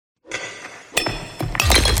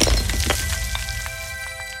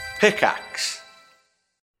Pickaxe.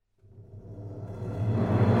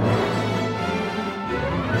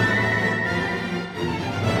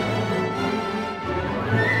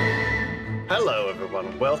 Hello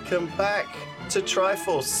everyone, welcome back to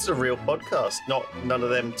Triforce. This is a real podcast, none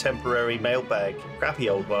of them temporary mailbag crappy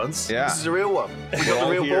old ones. Yeah. This is a real one. We got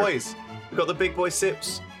the real here. boys. We got the big boy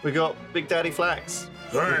Sips. We got Big Daddy Flax.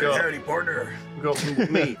 Howdy, partner. We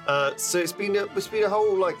got me. So it's been a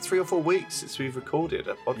whole like 3 or 4 weeks since we've recorded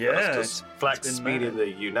a podcast. Yeah, 'Cause Flax has been in the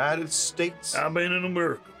United States. I've been in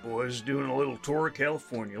America, boys, doing a little tour of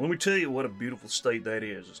California. Let me tell you what a beautiful state that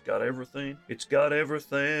is. It's got everything. It's got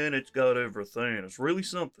everything. It's got everything. It's really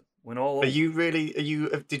something. When all Have you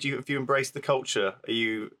embraced the culture? Are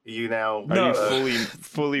you now? No. Are you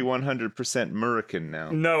fully 100% American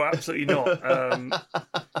now? No, absolutely not.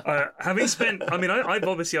 Having spent, I've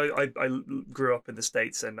obviously I grew up in the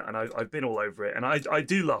States and I've been all over it, and I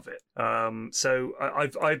do love it. So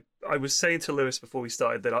I was saying to Lewis before we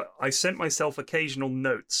started that I sent myself occasional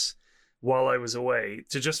notes while I was away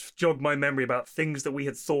to just jog my memory about things that we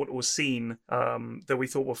had thought or seen that we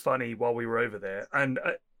thought were funny while we were over there. And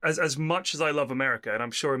as much as I love America, and I'm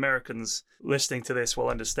sure Americans listening to this will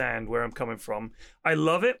understand where I'm coming from, I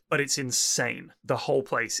love it, but it's insane. The whole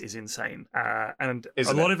place is insane, and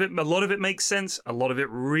a lot of it makes sense. A lot of it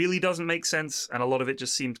really doesn't make sense, and a lot of it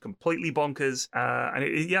just seems completely bonkers. And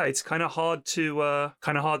it's kind of hard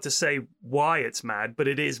to say why it's mad, but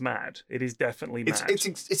it is mad. It is definitely mad.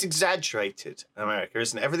 It's exaggerated, America,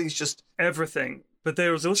 isn't it? Everything's just everything. But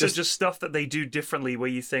there's also just stuff that they do differently where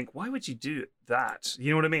you think, why would you do that?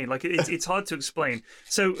 You know what I mean? Like, it's hard to explain.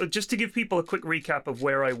 So just to give people a quick recap of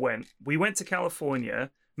where I went. We went to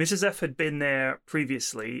California. Mrs. F had been there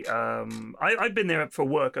previously. I'd been there for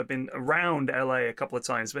work. I've been around LA a couple of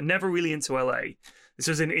times, but never really into LA. This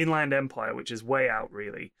was in Inland Empire, which is way out,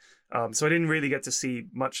 really. So I didn't really get to see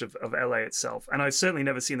much of LA itself. And I've certainly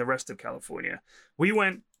never seen the rest of California. We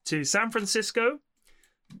went to San Francisco.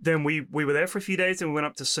 Then we were there for a few days, and we went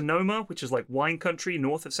up to Sonoma, which is like wine country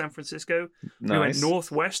north of San Francisco. Nice. We went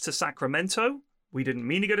northwest to Sacramento. We didn't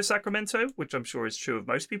mean to go to Sacramento, which I'm sure is true of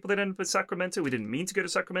most people that end up in Sacramento. We didn't mean to go to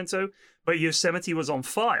Sacramento, but Yosemite was on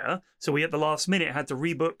fire, so we at the last minute had to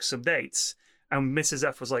rebook some dates. And Mrs.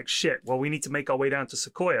 F was like, shit, well, we need to make our way down to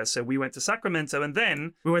Sequoia. So we went to Sacramento, and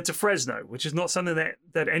then we went to Fresno, which is not something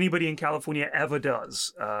that anybody in California ever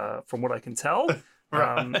does, from what I can tell.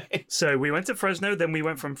 Right. So we went to Fresno, then we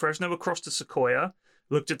went from Fresno across to Sequoia,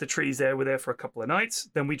 looked at the trees there, we're there for a couple of nights.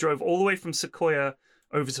 Then we drove all the way from Sequoia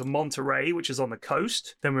over to Monterey, which is on the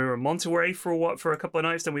coast. Then we were in Monterey for a couple of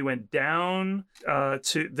nights. Then we went down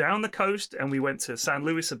the coast, and we went to San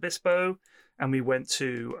Luis Obispo, and we went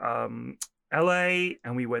to LA,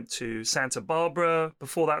 and we went to Santa Barbara.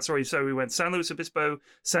 Before that, so we went San Luis Obispo,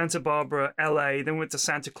 Santa Barbara, LA, then we went to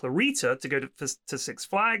Santa Clarita to go to Six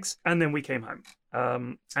Flags, and then we came home.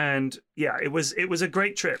 And yeah, it was a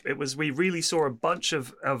great trip. We really saw a bunch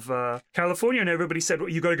of California, and everybody said, well,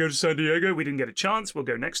 you got to go to San Diego. We didn't get a chance. We'll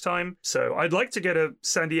go next time. So I'd like to go to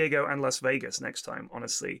San Diego and Las Vegas next time,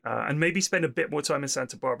 honestly, and maybe spend a bit more time in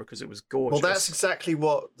Santa Barbara because it was gorgeous. Well, that's exactly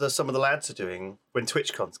what some of the lads are doing when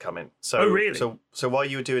TwitchCon's coming. So, oh, really? So while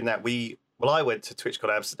you were doing that, I went to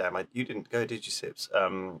TwitchCon Amsterdam. You didn't go, did you, Sips?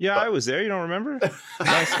 Yeah, I was there. You don't remember?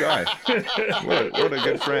 Nice guy. What a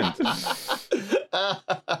good friend.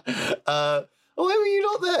 Why were you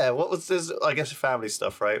not there? What was this? I guess family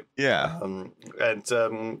stuff, right? Yeah.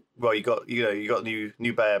 Well, you got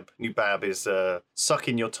new Bab. New Bab is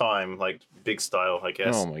sucking your time, like big style, I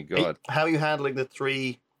guess. Oh my God. How are you handling the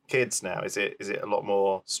 3 kids now? Is it a lot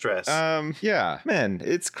more stress? Yeah, man,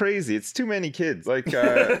 it's crazy. It's too many kids. Like,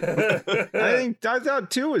 I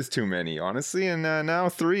thought 2 was too many, honestly, and now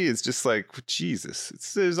 3 is just like,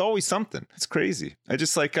 Jesus. There's always something. It's crazy. I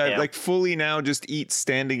just I fully now just eat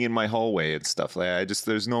standing in my hallway and stuff. Like,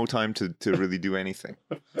 there's no time to really do anything.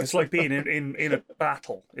 It's like being in a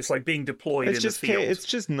battle. It's like being deployed in the field. It's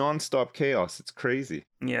just nonstop chaos. It's crazy.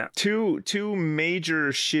 Yeah. Two major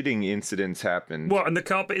shitting incidents happened. Well, and the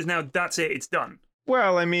carpet is now, that's it, it's done.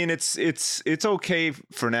 Well, I mean, it's okay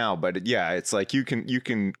for now, but yeah, it's like you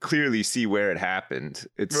can clearly see where it happened.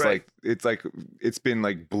 It's right. it's been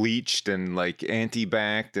like bleached and like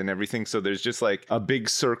anti-backed and everything. So there's just like a big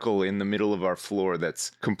circle in the middle of our floor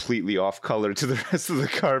that's completely off color to the rest of the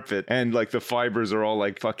carpet, and like the fibers are all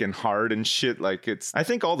like fucking hard and shit. Like I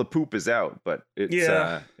think all the poop is out, but it's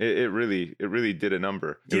it really did a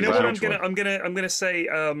number. You know what I'm gonna say.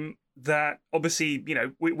 That obviously, you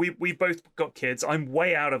know, we both got kids. I'm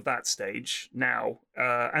way out of that stage now,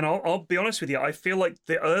 and I'll be honest with you. I feel like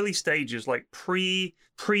the early stages, like pre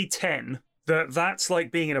 10, that's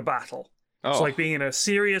like being in a battle. It's Oh. like being in a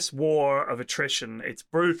serious war of attrition. It's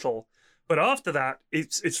brutal. But after that,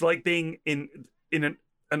 it's like being in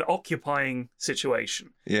an occupying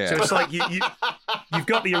situation. Yeah. So it's like you've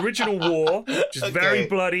got the original war, which is very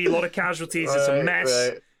bloody, a lot of casualties, it's a mess.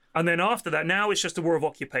 Right. And then after that, now it's just a war of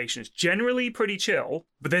occupation. It's generally pretty chill,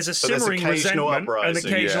 but there's a there's simmering occasional resentment and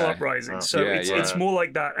uprising. occasional Yeah. uprising. Oh. So Yeah, it's yeah. more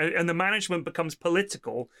like that. And the management becomes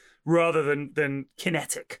political rather than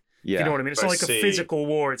kinetic. Yeah. If you know what I mean? It's I not like see. a physical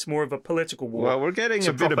war. It's more of a political war. Well, we're getting It's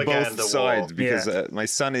a a bit of both propaganda sides war. because Yeah. my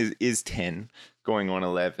son is 10, going on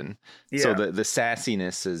 11. So Yeah. the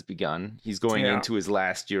sassiness has begun. He's going Yeah. into his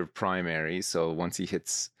last year of primary. So once he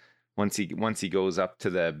goes up to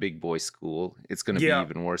the big boy school, it's going to Yeah. be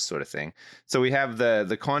even worse, sort of thing. So we have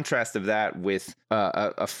the contrast of that with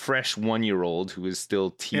a fresh 1-year-old who is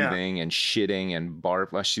still teething and shitting and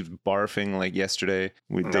she was barfing like yesterday.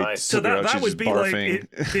 Nice. So took her out, that she's would just be barfing.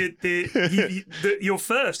 like your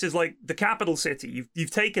first is like the capital city.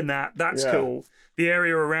 You've taken that. That's Yeah. cool. The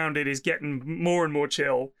area around it is getting more and more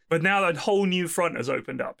chill. But now a whole new front has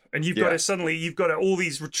opened up, and you've got to all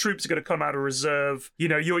these troops are going to come out of reserve. You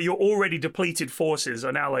know, your already depleted forces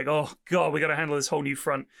are now like, oh god, we got to handle this whole new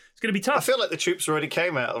front. It's going to be I tough. feel like the troops already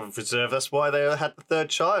came out of reserve. That's why they had the third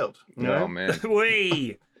child. You know? Oh man.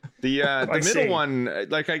 Wee. The middle see. one,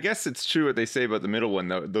 like I guess it's true what they say about the middle one.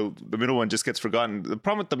 The middle one just gets forgotten. The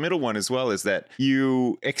problem with the middle one as well is that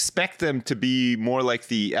you expect them to be more like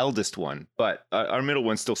the eldest one, but our middle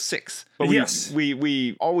one's still 6. But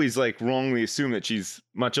we always like wrongly assume that she's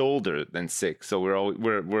much older than 6, so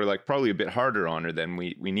we're like probably a bit harder on her than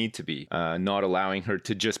we need to be, not allowing her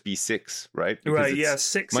to just be 6, right? Because Right, it's yeah,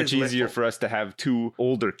 6 much is easier little. for us to have 2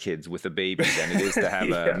 older kids with a baby than it is to have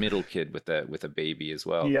Yeah. a middle kid with a baby as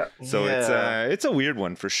well. Yeah. So it's a weird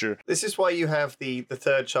one for sure. This is why you have the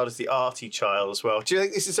third child as the arty child as well. Do you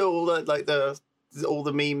think this is all like all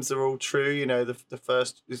the memes are all true? You know, the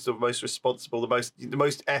first is the most responsible, the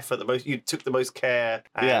most effort, you took the most care,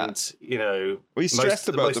 and you know, We stressed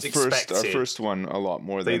about most our expected. first one a lot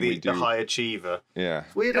more than we do. The high achiever. Yeah.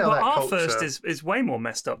 Weird Yeah, how but that our culture... first is way more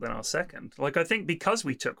messed up than our second. Like, I think because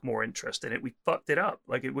we took more interest in it, we fucked it up.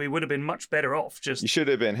 Like, we would have been much better off just You should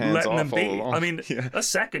have been hands letting them off all be. along. I mean, Yeah. a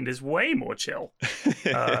second is way more chill.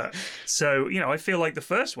 So, you know, I feel like the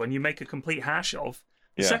first one you make a complete hash of.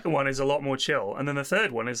 The Yeah. second one is a lot more chill. And then the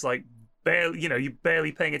third one is like, barely, you know, you're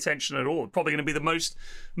barely paying attention at all. Probably going to be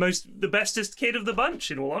the bestest kid of the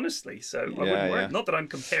bunch, in all honesty. So I wouldn't worry. yeah. Not that I'm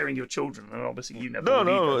comparing your children, and obviously you never No, would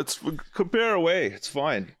no, either. it's compare away. It's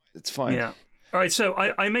fine. It's fine. Yeah. All right. So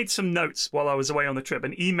I made some notes while I was away on the trip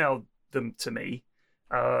and emailed them to me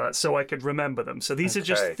so I could remember them. So these are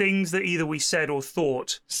just Okay. things that either we said or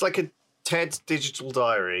thought. It's like a Ted's digital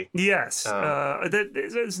diary. Yes. Oh.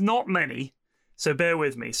 There's not many. So bear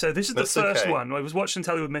with me. So this is That's the first okay. one. I was watching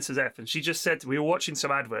telly with Mrs. F, and she just said, we were watching some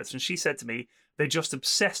adverts, and she said to me, they're just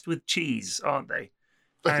obsessed with cheese, aren't they?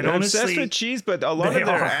 And They're honestly, obsessed with cheese, but a lot they of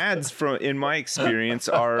their are. ads, in my experience,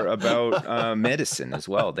 are about medicine as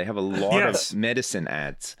well. They have a lot Yes. of medicine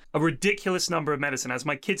ads. a ridiculous number of medicine ads.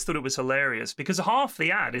 My kids thought it was hilarious because half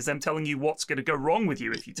the ad is them telling you what's going to go wrong with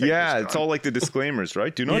you if you take Yeah, this it's drug. all like the disclaimers,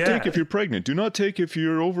 right? Do not Yeah. take if you're pregnant. Do not take if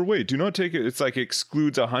you're overweight. Do not take it. It's like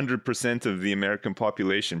excludes 100% of the American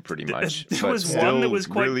population, pretty much. there But was one still that was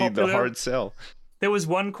quite really popular. the hard sell. There was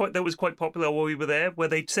one that was quite popular while we were there, where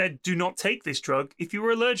they said, "Do not take this drug if you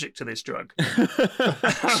were allergic to this drug."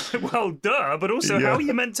 Well, duh. But also, how are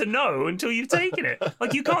you meant to know until you've taken it?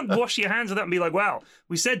 Like, you can't wash your hands of that and be like, "Wow,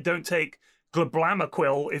 we said don't take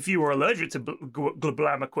glablamyquil if you were allergic to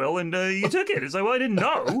glablamyquil, and you took it." It's like, well, I didn't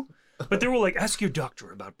know. But they're all like, "Ask your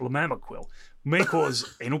doctor about glablamyquil. May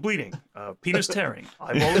cause anal bleeding, penis tearing,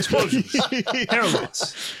 eyeball explosions, hair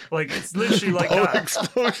loss." Like, it's literally like Oh, that.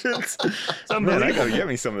 explosions. It's Man, I unbelievable. gotta get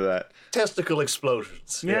me some of that. Testicle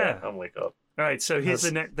explosions. Yeah. Oh my god. All right, so here's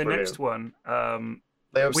the That's next one.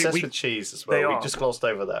 They're obsessed we- with cheese as they well. We are. just glossed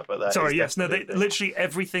over that, but that Sorry, is yes, no, they definitely- literally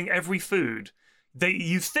everything, every food.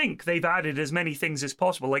 You think they've added as many things as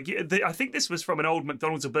possible. Like, I think this was from an old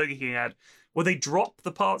McDonald's or Burger King ad where they drop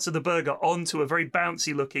the parts of the burger onto a very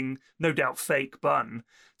bouncy looking, no doubt fake bun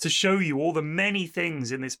to show you all the many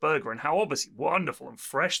things in this burger and how obviously wonderful and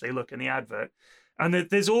fresh they look in the advert. And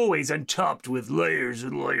there's always and topped with layers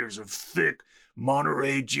and layers of thick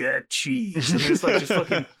Monterey Jack cheese. And it's like just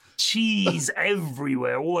fucking cheese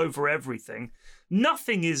everywhere, all over everything.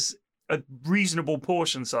 Nothing is a reasonable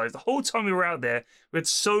portion size. The whole time we were out there, we had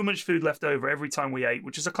so much food left over every time we ate,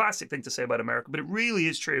 which is a classic thing to say about America, but it really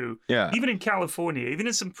is true. Yeah. Even in California, even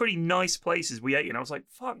in some pretty nice places we ate in, I was like,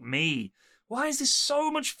 fuck me. why is this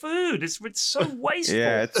so much food? It's so wasteful.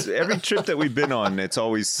 Yeah, it's every trip that we've been on, it's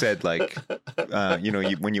always said like,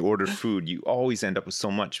 when you order food, you always end up with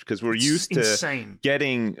so much because we're used to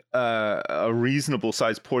getting a reasonable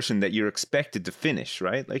sized portion that you're expected to finish,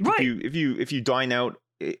 right? Like if you dine out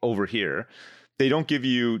over here, they don't give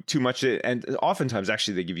you too much, and oftentimes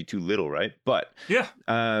actually they give you too little, right? But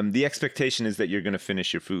the expectation is that you're going to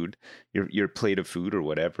finish your food, your plate of food or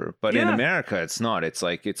whatever. But in America, it's not. It's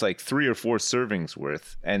like 3 or 4 servings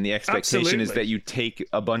worth, and the expectation is that you take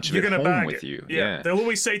a bunch of it home with you. Yeah, they'll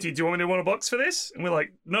always say to you, "Do you want me to want a box for this?" And we're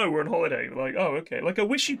like, "No, we're on holiday." We're like, "Oh, okay." Like I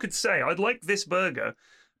wish you could say, "I'd like this burger."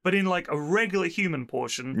 But in like a regular human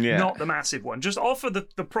portion, not the massive one. Just offer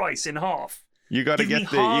the price in half. You got to get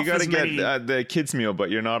the kids meal, but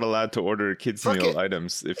you're not allowed to order kids meal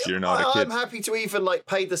items if you're not a kid. I'm happy to even like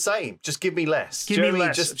pay the same. Just give me less. Give me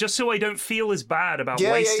less, just so I don't feel as bad about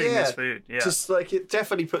wasting this food. Yeah. Just like it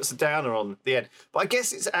definitely puts a downer on the end. But I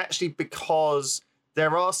guess it's actually because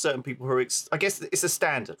there are certain people who are. I guess it's a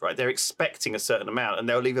standard, right? They're expecting a certain amount, and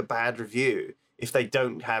they'll leave a bad review if they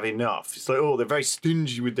don't have enough. It's like, they're very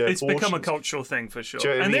stingy with their portions. It's become a cultural thing for sure. Do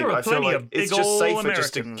you know and there are plenty of big it's just safer Americans.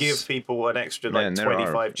 just to give people an extra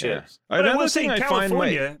 25 chips. Yeah. But I will say in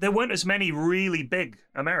California, there weren't as many really big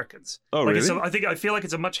Americans. Oh, like really? I feel like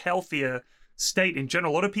it's a much healthier state in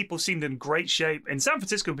general. A lot of people seemed in great shape. In San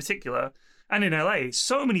Francisco in particular, and in LA,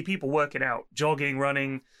 so many people working out, jogging,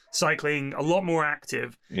 running, cycling, a lot more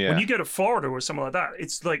active. Yeah. When you go to Florida or something like that,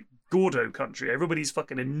 it's like Gordo country. Everybody's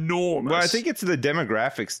fucking enormous. Well, I think it's the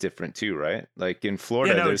demographics different too, right? Like in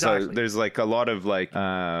Florida, there's like a lot of like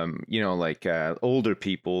older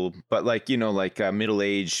people, but like middle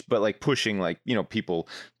aged, but like pushing people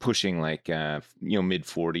pushing like mid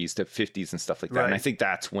 40s to 50s and stuff like that. Right. And I think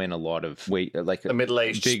that's when a lot of weight, like the middle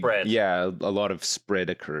aged spread. Yeah, a lot of spread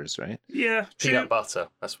occurs, right? Yeah, peanut butter.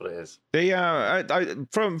 That's what it is. They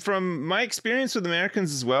from my experience with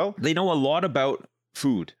Americans as well, they know a lot about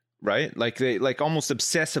food. Right? Like they almost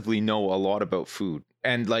obsessively know a lot about food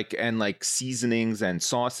and seasonings and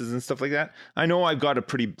sauces and stuff like that. I know I've got a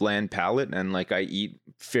pretty bland palate and like I eat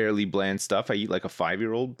fairly bland stuff. I eat like a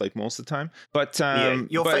 5-year-old like most of the time. But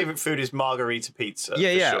your favorite food is margarita pizza.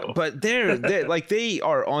 Sure. But they're like they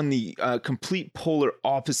are on the complete polar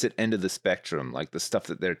opposite end of the spectrum. Like the stuff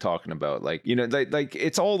that they're talking about, like like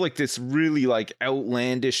it's all like this really like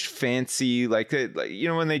outlandish, fancy, like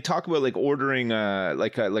when they talk about like ordering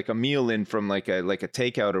like a meal in from like a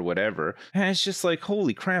takeout or whatever, and it's just like,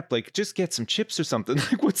 holy crap, like just get some chips or something.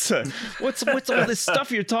 Like what's all this stuff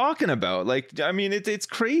you're talking about? Like I mean it's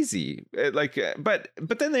crazy.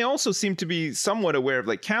 But then they also seem to be somewhat aware of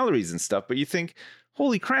like calories and stuff, but you think,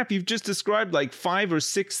 holy crap, you've just described like 5 or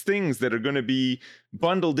 6 things that are going to be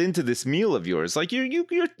bundled into this meal of yours. Like you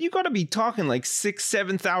got to be talking like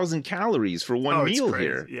 6,000-7,000 calories for one meal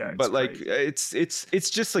here. Yeah, but like it's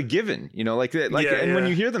just a given, and when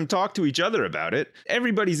you hear them talk to each other about it,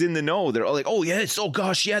 everybody's in the know. They're all like, oh yeah,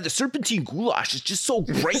 the serpentine goulash is just so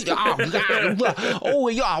great. Oh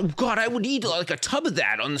god, I would eat like a tub of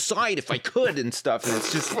that on the side if I could and stuff. And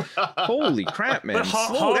it's just holy crap, man. But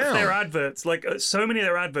half their adverts, like so many of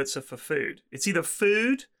their adverts are for food. It's either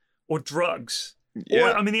food or drugs. Yeah.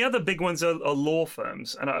 Or, I mean, the other big ones are law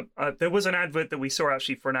firms. And there was an advert that we saw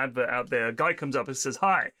actually for an advert out there. A guy comes up and says,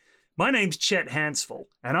 "Hi, my name's Chet Hansful,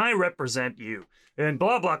 and I represent you. And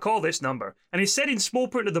blah, blah, call this number." And he said in small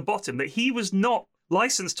print at the bottom that he was not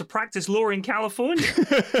licensed to practice law in California.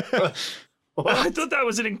 I thought that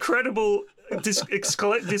was an incredible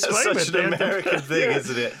disclaimer. That's such an American thing,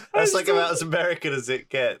 isn't it? That's like about as American as it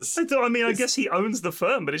gets. I guess he owns the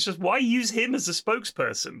firm, but it's just, why use him as a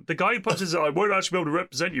spokesperson? The guy who punches, "I won't actually be able to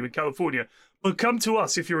represent you in California, but come to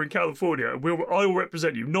us if you're in California. I will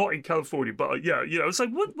represent you, not in California." But it's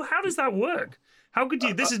like, what? How does that work? How could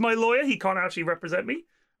you? This is my lawyer. He can't actually represent me.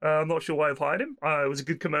 I'm not sure why I've hired him. It was a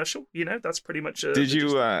good commercial. That's pretty much. Did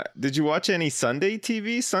you watch any Sunday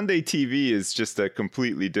TV? Sunday TV is just a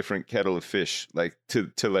completely different kettle of fish, like to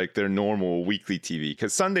like their normal weekly TV.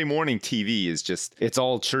 Because Sunday morning TV is just, it's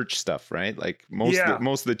all church stuff, right? Like most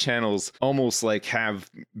of the channels almost like have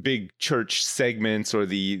big church segments, or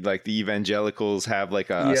the evangelicals have like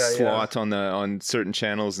a slot on certain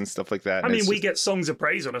channels and stuff like that. I mean, we get songs of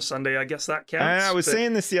praise on a Sunday. I guess that counts. I was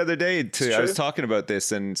saying this the other day too. I was talking about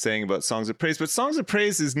this and saying about songs of praise, but songs of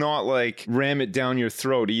praise is not like ram it down your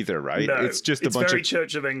throat either, right? No, it's just a bunch very of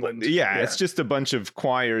Church of England. Yeah, it's just a bunch of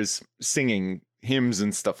choirs singing hymns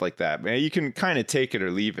and stuff like that. Man, you can kind of take it or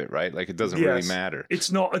leave it, right? Like it doesn't really Yes. matter.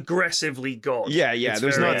 It's not aggressively God. Yeah. It's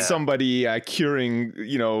There's very- not somebody curing,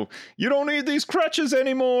 you don't need these crutches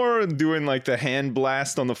anymore, and doing like the hand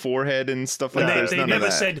blast on the forehead and stuff like And that. they, There's they none of never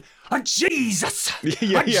that. said, "A Jesus,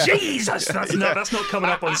 Yeah, a Jesus." That's not coming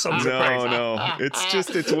up on Songs of Praise. No.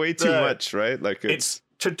 It's way too much, right? Like it's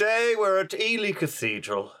Today we're at Ely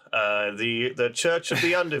Cathedral, the Church of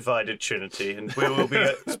the Undivided Trinity, and we will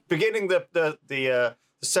be beginning the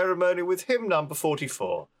ceremony with hymn number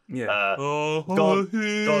 44. Yeah. God,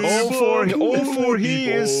 all for he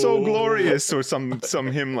is so glorious, or some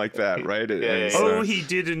hymn like that, right? It's, Oh, he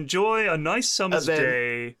did enjoy a nice summer's And then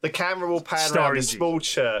day. the camera will pan around Starring a small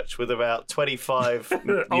church with about 25,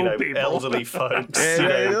 Old people. elderly folks.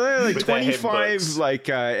 like with their hymn 25 books. like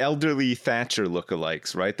elderly Thatcher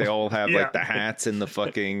lookalikes, right? They all have like the hats and the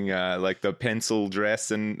fucking like the pencil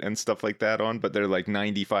dress and stuff like that on, but they're like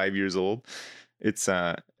 95 years old. It's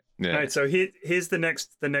yeah. All right, so here's the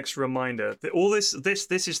next reminder. All this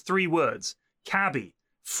is 3 words: cabbie,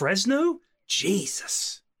 Fresno,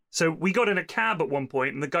 Jesus. So we got in a cab at one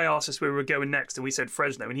point, and the guy asked us where we were going next, and we said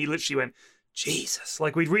Fresno, and he literally went, Jesus.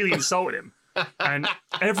 Like we'd really insulted him. And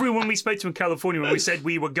everyone we spoke to in California, when we said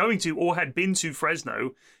we were going to or had been to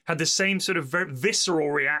Fresno, had the same sort of very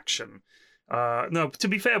visceral reaction. No, to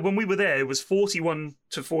be fair, when we were there, it was 41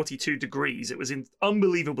 to 42 degrees. It was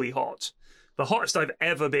unbelievably hot. The hottest I've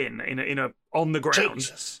ever been in a on the ground.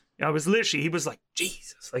 Jesus. I was literally, he was like,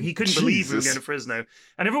 Jesus. Like he couldn't believe we were going to Fresno.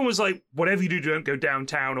 And everyone was like, whatever you do, don't go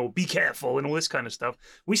downtown or be careful and all this kind of stuff.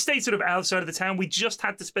 We stayed sort of outside of the town. We just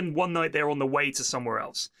had to spend one night there on the way to somewhere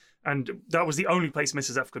else. And that was the only place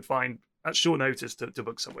Mrs. F could find at short notice to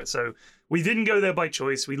book somewhere. So we didn't go there by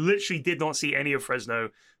choice. We literally did not see any of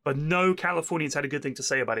Fresno, but no Californians had a good thing to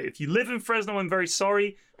say about it. If you live in Fresno, I'm very sorry.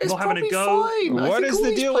 I'm It's not having a probably go. fine. I What think is all the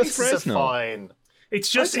these deal with places are Fresno? Fine.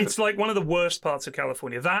 It's like one of the worst parts of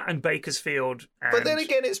California. That and Bakersfield. And But then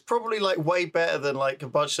again, it's probably like way better than like a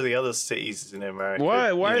bunch of the other cities in America.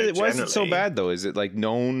 Why is it so generally. bad though? Is it like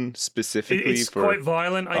known specifically it's for quite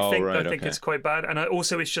violent. I think okay. it's quite bad, and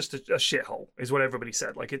also it's just a shithole, is what everybody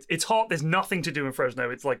said. Like it's hot. There's nothing to do in Fresno.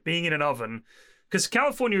 It's like being in an oven, because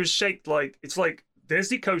California is shaped like it's like there's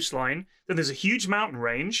the coastline, then there's a huge mountain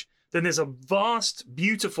range, then there's a vast,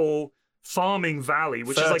 beautiful farming valley,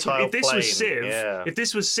 which Fertile is like if this was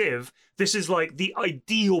plain, Civ, this is like the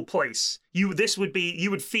ideal place. You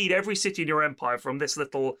would feed every city in your empire from this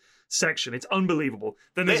little section. It's unbelievable.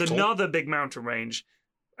 Then there's another big mountain range.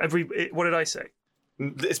 What did I say?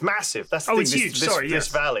 It's massive. That's the Oh, thing. it's huge. This, Sorry, this yes.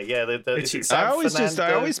 valley. Yeah, It's huge. I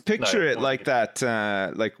always picture it like that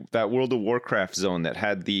World of Warcraft zone that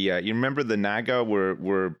had the you remember the Naga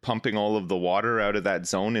were pumping all of the water out of that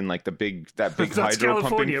zone in like that big That's hydro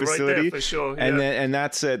pumping California facility right there for sure. and yeah. then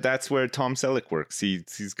that's where Tom Selleck works.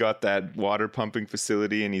 He's got that water pumping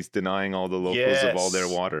facility and he's denying all the locals of all their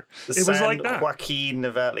water. The It was San like that.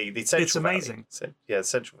 Joaquin Valley, the Central It's amazing. Valley. Yeah,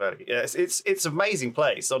 Central Valley. Yeah, it's an amazing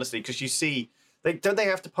place, honestly, because you see. They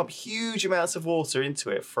have to pump huge amounts of water into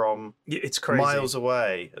it from It's crazy. miles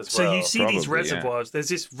away as well. So you see these Probably, yeah. reservoirs. There's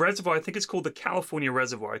this reservoir. I think it's called the California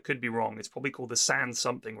Reservoir. I could be wrong. It's probably called the San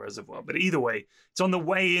something Reservoir. But either way, it's on the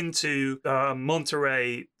way into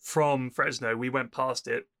Monterey from Fresno. We went past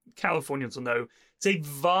it. Californians will know. It's a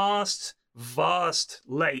vast, vast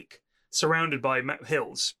lake surrounded by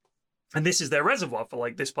hills. And this is their reservoir for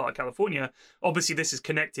like this part of California. Obviously, this is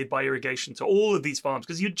connected by irrigation to all of these farms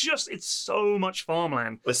because it's so much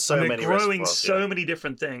farmland. There's so and they're many growing reservoirs, so yeah. many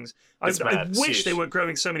different things. I It's mad. It's wish huge. they weren't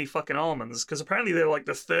growing so many fucking almonds because apparently they're like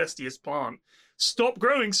the thirstiest plant. Stop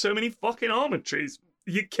growing so many fucking almond trees.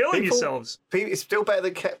 You're killing yourselves. It's still better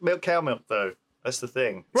than cow milk, though. That's the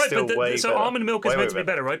thing. Right, Still but way so better. almond milk is Way, meant way to be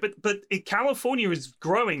better, right? But California is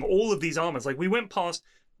growing all of these almonds. Like we went past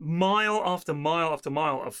mile after mile after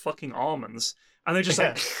mile of fucking almonds, and they're just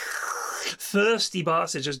like thirsty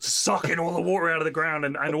bastards just sucking all the water out of the ground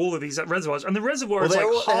and all of these reservoirs. And the reservoir is like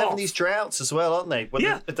they're half. having these droughts as well, aren't they?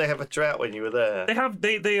 Did they have a drought when you were there?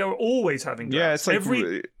 They are always having droughts. Yeah,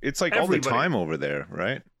 it's like all the everybody. time over there,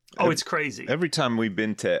 right? Oh, it's crazy. Every time we've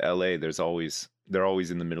been to LA, they're always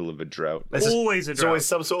in the middle of a drought. Always a drought. There's always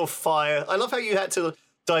some sort of fire. I love how you had to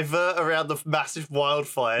divert around the massive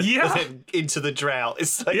wildfire and then into the drought.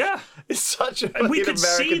 It's like it's such a and we fucking could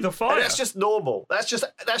see American, the fire. and that's just normal. That's just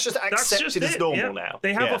accepted as normal now.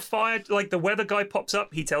 They have a fire, like the weather guy pops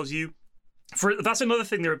up, he tells you. That's another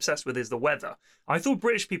thing they're obsessed with is the weather. I thought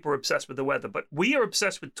British people were obsessed with the weather, but we are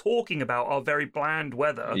obsessed with talking about our very bland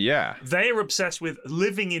weather. Yeah. They are obsessed with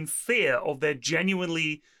living in fear of their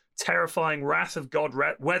genuinely terrifying wrath of God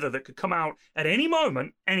weather that could come out at any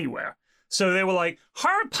moment, anywhere. So they were like,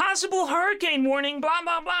 possible hurricane warning, blah,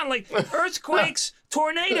 blah, blah. Like earthquakes,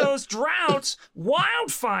 tornadoes, droughts,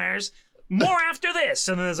 wildfires. More after this.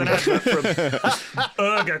 And then there's an advert from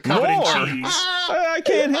Urga covered in cheese. I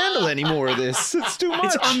can't handle any more of this. It's too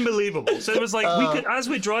much. It's unbelievable. So it was like, we could, as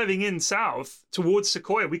we're driving in south towards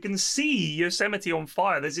Sequoia, we can see Yosemite on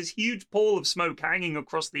fire. There's this huge pall of smoke hanging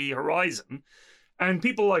across the horizon. And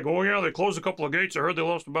people are like, oh yeah, they closed a couple of gates. I heard they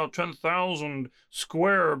lost about 10,000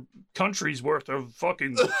 square countries worth of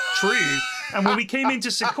fucking trees. And when we came into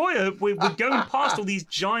Sequoia, we're going past all these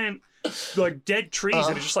giant like dead trees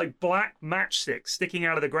that are just like black matchsticks sticking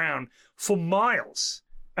out of the ground for miles.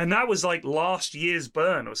 And that was like last year's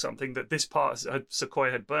burn or something that this part of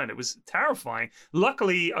Sequoia had burned. It was terrifying.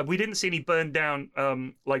 Luckily, we didn't see any burned down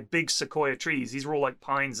like big Sequoia trees. These were all like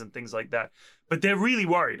pines and things like that. But they're really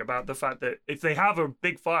worried about the fact that if they have a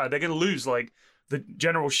big fire, they're going to lose like the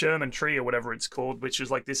General Sherman tree or whatever it's called, which is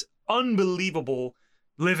like this unbelievable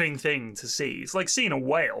living thing to see. It's like seeing a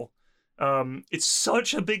whale. It's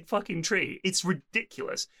such a big fucking tree. It's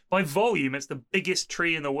ridiculous. By volume, it's the biggest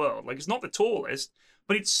tree in the world. Like, it's not the tallest,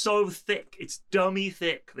 but it's so thick. It's dummy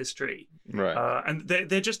thick, this tree. Right. And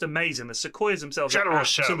they're just amazing. The sequoias themselves are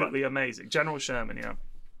absolutely amazing. General Sherman, yeah.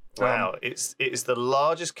 Wow, it is the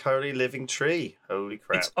largest currently living tree. Holy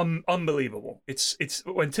crap. It's unbelievable. It's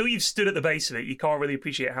until you've stood at the base of it, you can't really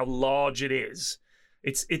appreciate how large it is.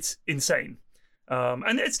 It's insane.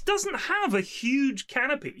 And it doesn't have a huge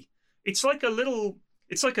canopy. It's like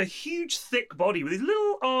a huge thick body with these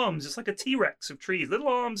little arms. It's like a T-Rex of trees, little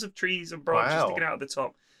arms of trees and branches sticking out at the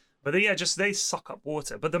top. But they suck up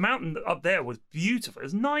water. But the mountain up there was beautiful. It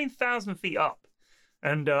was 9,000 feet up.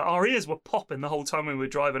 And our ears were popping the whole time we were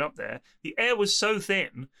driving up there. The air was so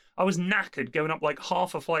thin, I was knackered going up like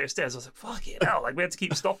half a flight of stairs. I was like, fuck it hell. Like, we had to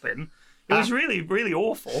keep stopping. It was really, really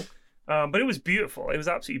awful. But it was beautiful. It was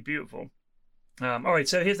absolutely beautiful. All right,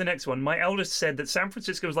 so here's the next one. My eldest said that San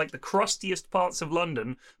Francisco is like the crustiest parts of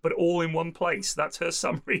London, but all in one place. That's her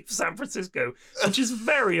summary of San Francisco, which is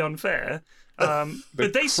very unfair.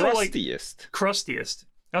 But they saw like crustiest.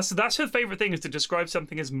 That's her favorite thing, is to describe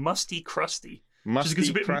something as musty crusty.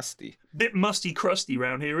 Musty crusty. Bit musty crusty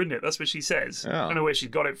around here, isn't it? That's what she says. Oh. I don't know where she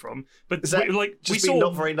got it from, but is that we saw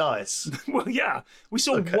not very nice. Well, yeah, we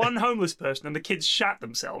saw one homeless person and the kids shat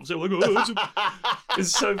themselves. They were like, oh, it's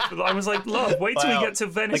so. I was like, love, wait till we get to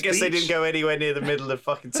Venice. I guess Beach. They didn't go anywhere near the middle of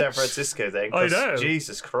fucking San Francisco then. I know.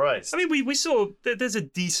 Jesus Christ. I mean, we saw there's a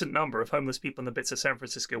decent number of homeless people in the bits of San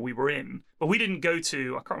Francisco we were in, but we didn't go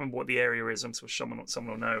to. I can't remember what the area is. I'm sure someone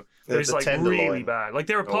will know. But it's like really bad. Like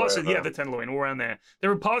there are parts of the Tenderloin all around there. There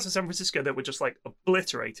were parts of San Francisco that were just like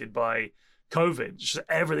obliterated by COVID. Just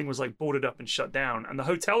everything was like boarded up and shut down. And the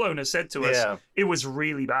hotel owner said to us, it was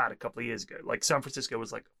really bad a couple of years ago. Like San Francisco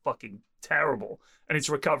was like fucking terrible, and it's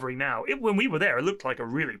recovering now. When we were there, it looked like a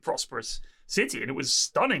really prosperous city, and it was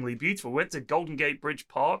stunningly beautiful. We went to Golden Gate Bridge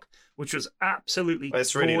Park, which was absolutely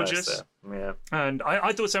gorgeous. Really nice there. Yeah. And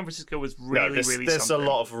I thought San Francisco was really there's something. a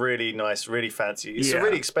lot of really nice, really fancy. It's a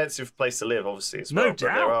really expensive place to live, obviously, as well. No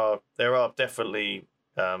doubt. But there are definitely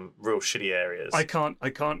real shitty areas. I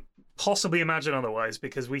can't possibly imagine otherwise,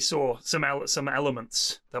 because we saw some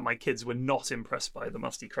elements that my kids were not impressed by, the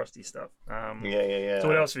musty crusty stuff. So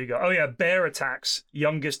what else have you got? Oh yeah, bear attacks.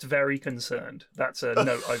 Youngest very concerned. That's a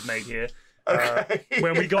note I've made here.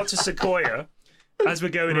 When we got to Sequoia, as we're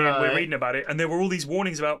going in, we're reading about it, and there were all these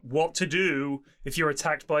warnings about what to do if you're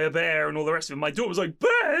attacked by a bear and all the rest of it. My daughter was like,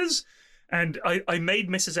 bears! And I made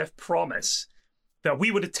Mrs. F promise that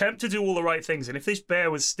we would attempt to do all the right things, and if this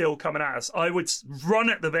bear was still coming at us, I would run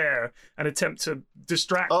at the bear and attempt to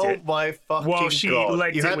distract it. Oh my fucking while she God.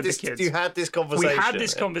 legged it with the kids. You had this conversation. We had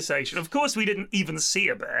this conversation. Of course, we didn't even see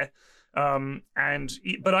a bear.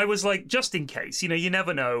 But I was like, just in case, you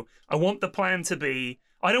never know. I want the plan to be,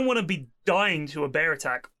 I don't want to be dying to a bear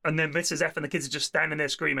attack and then Mrs. F and the kids are just standing there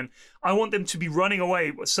screaming. I want them to be running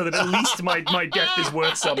away so that at least my death is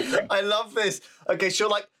worth something. I love this. Okay, so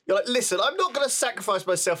you're like, listen, I'm not going to sacrifice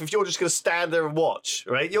myself if you're just going to stand there and watch,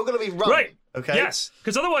 right? You're going to be running, right. Okay? Yes,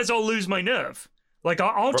 because otherwise I'll lose my nerve. Like,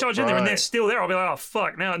 I'll charge in there and they're still there. I'll be like, oh,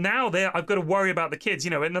 fuck. Now I've got to worry about the kids,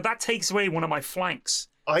 and that takes away one of my flanks.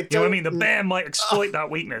 You know what I mean? The bear might exploit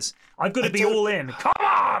that weakness. I've got to be all in. Come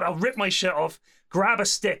on! I'll rip my shirt off, grab a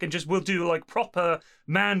stick, and we'll do like proper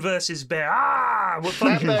man versus bear. I'm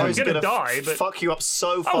gonna die, but fuck you up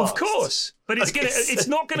so fast. Oh, of course. But it's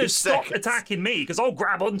not gonna stop attacking me, because I'll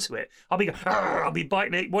grab onto it. I'll be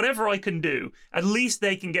biting it. Whatever I can do, at least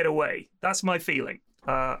they can get away. That's my feeling.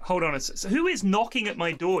 Hold on a second. So who is knocking at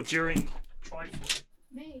my door during Triforce?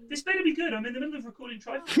 Me. This better be good. I'm in the middle of recording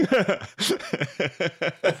Triforce.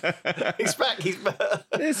 He's back. He's back.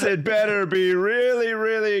 This had better be really,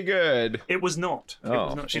 really good. It was not. It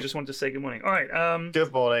was Oh. not. She just wanted to say good morning. All right.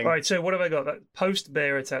 Good morning. All right, so what have I got? Post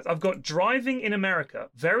bear attacks. I've got driving in America.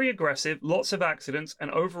 Very aggressive, lots of accidents,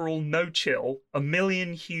 and overall no chill. 1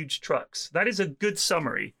 million huge trucks. That is a good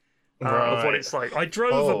summary of what it's like. I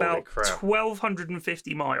drove Holy about crap.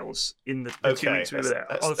 1,250 miles in the 2 Okay, weeks we were there.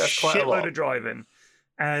 that's A quite a lot. shitload of driving.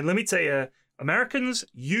 And let me tell you, Americans,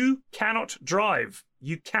 you cannot drive.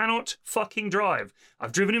 You cannot fucking drive.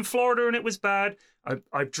 I've driven in Florida and it was bad.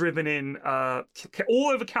 I've driven in all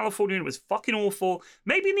over California and it was fucking awful.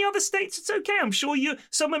 Maybe in the other states it's okay. I'm sure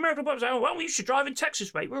some American people say, oh, well, you should drive in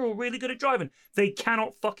Texas, mate. We're all really good at driving. They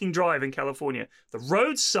cannot fucking drive in California. The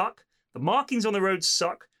roads suck. The markings on the roads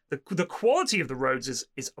suck. The quality of the roads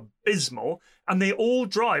is abysmal, and they all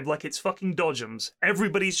drive like it's fucking Dodgems.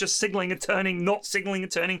 Everybody's just signaling and turning, not signaling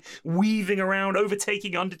and turning, weaving around,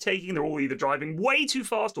 overtaking, undertaking. They're all either driving way too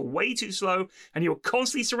fast or way too slow, and you're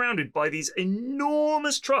constantly surrounded by these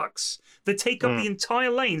enormous trucks that take up the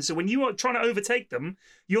entire lane. So when you are trying to overtake them,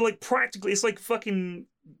 you're like practically, it's like fucking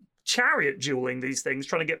chariot dueling these things,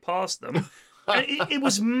 trying to get past them. And it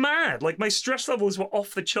was mad. Like, my stress levels were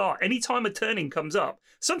off the chart. Anytime a turning comes up,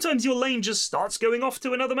 sometimes your lane just starts going off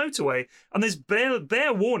to another motorway, and there's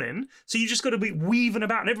bear warning, so you just got to be weaving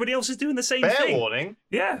about, and everybody else is doing the same thing. Bear warning?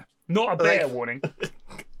 Yeah, not a bear warning.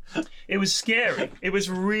 It was scary. It was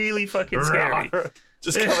really fucking scary.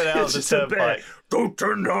 Just coming out of the Just a bear. turnpike. Don't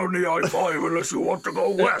turn down the I-5 unless you want to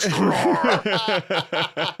go west.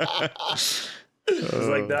 It was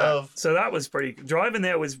like that. So that was pretty. Driving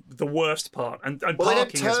there was the worst part, and Well, they don't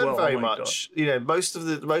parking as turn well. very Oh my much. You know, most of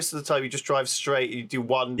the time you just drive straight. You do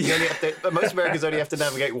one. You only have to, most Americans only have to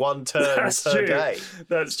navigate one turn That's per true. day.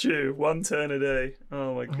 That's true. One turn a day.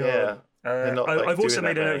 Oh my god. Yeah. They're not, like, I've also doing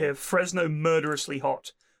made that a note many. here. Fresno murderously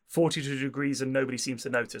hot. 42 degrees and nobody seems to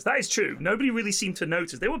notice. That is true. Nobody really seemed to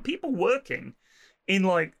notice. There were people working in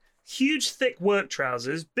like huge thick work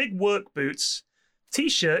trousers, big work boots,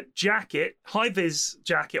 t-shirt, jacket, high-vis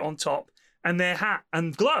jacket on top, and their hat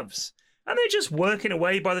and gloves. And they're just working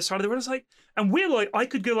away by the side of the road. It's like, and we're like, I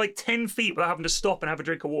could go like 10 feet without having to stop and have a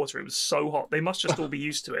drink of water. It was so hot. They must just all be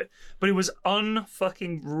used to it. But it was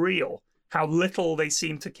unfucking real how little they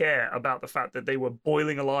seemed to care about the fact that they were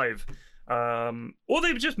boiling alive. Or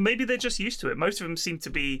they were just, maybe they're just used to it. Most of them seem to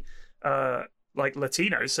be like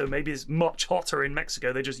Latinos, so maybe it's much hotter in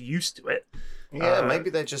Mexico. They're just used to it. Yeah, maybe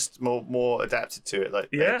they're just more adapted to it. Like,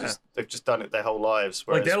 they've just done it their whole lives.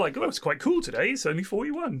 Like Whereas, they're like, oh, it's quite cool today. It's only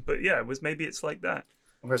 41. But yeah, maybe it's like that.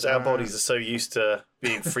 whereas our bodies are so used to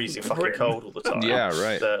being freezing fucking Britain. cold all the time. Yeah,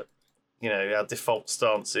 right. That, you know, our default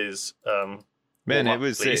stance is. Man, warm up,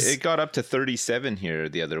 it please. got up to 37 here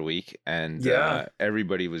the other week, and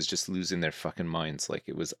everybody was just losing their fucking minds. Like,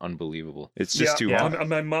 it was unbelievable. It's just too hot.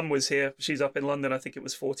 My mum was here. She's up in London. I think it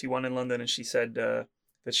was 41 in London, and she said that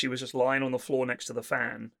she was just lying on the floor next to the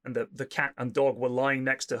fan, and the cat and dog were lying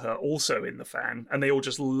next to her also in the fan, and they all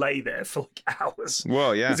just lay there for like hours.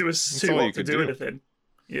 Well, yeah, because it was that's too all you hot to could do anything.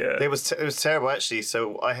 Yeah, It was terrible actually.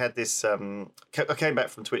 So I had this. I came back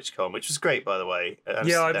from TwitchCon, which was great, by the way.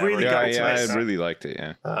 Yeah, I really got to I that. really liked it.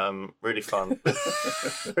 Yeah, really fun,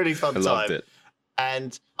 really fun I time. loved it.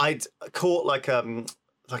 And I'd caught like a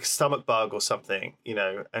stomach bug or something, you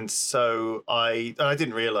know, and so I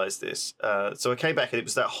didn't realize this. So I came back and it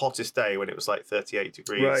was that hottest day when it was like 38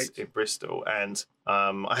 degrees in Bristol, and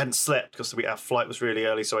I hadn't slept because our flight was really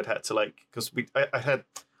early, so I'd had to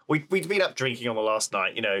we'd been up drinking on the last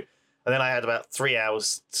night, you know, and then I had about 3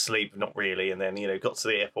 hours sleep, not really, and then, you know, got to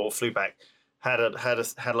the airport, flew back, had a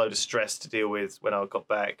load of stress to deal with when I got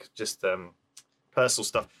back, just personal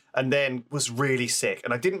stuff, and then was really sick,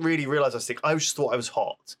 and I didn't really realize I was sick. I just thought I was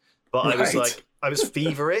hot, but I was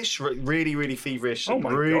feverish, really, really feverish, Oh my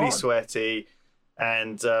really God. sweaty.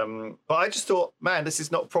 And but I just thought, man, this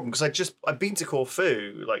is not a problem, because I'd been to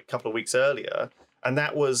Corfu like a couple of weeks earlier, and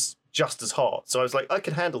that was just as hot. So I was like, I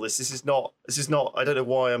can handle this. This is not. I don't know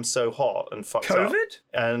why I'm so hot and fucked up. COVID?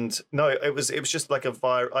 And no, it was just like a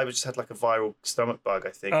I just had like a viral stomach bug,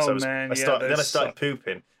 I think. Oh, so man, I yeah, started those suck.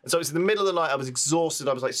 pooping, and so it was in the middle of the night. I was exhausted.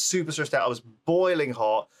 I was like super stressed out. I was boiling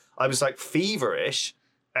hot. I was like feverish,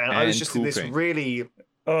 and I was just in this pooping. really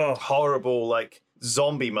horrible like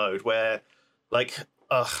zombie mode where like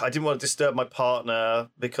I didn't want to disturb my partner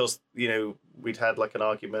because, you know, we'd had like an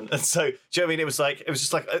argument, and so, do you know what I mean? It was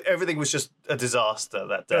just like everything was just a disaster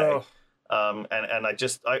that day. And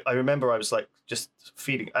I remember I was like just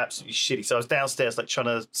feeling absolutely shitty. So I was downstairs like trying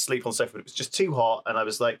to sleep on the sofa, but it was just too hot, and I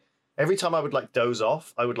was like, every time I would like doze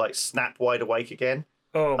off, I would like snap wide awake again.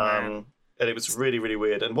 Oh man. and it was really, really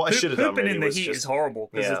weird. And what I should have done Pooping really in the was heat just, is horrible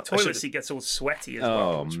because Yeah, the I toilet should've- seat gets all sweaty as Oh,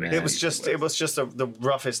 well. which man. makes It was just the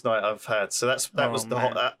roughest night I've had. So that Oh, was the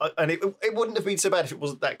man. hot, and it wouldn't have been so bad if it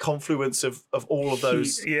wasn't that confluence of all of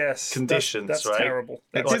those. yes, conditions, that's right? terrible.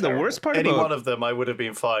 I'd That's say the terrible. worst part Any about one of them I would have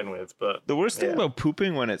been fine with, but the worst thing Yeah. about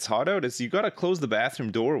pooping when it's hot out is you got to close the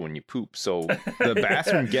bathroom door when you poop, so the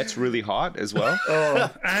bathroom gets really hot as well. Oh,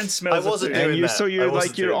 and smells. I wasn't of food. doing And you're that. so I you're wasn't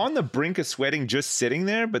like you're doing- on the brink of sweating just sitting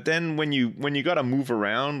there, but then when you got to move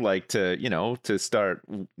around like to to start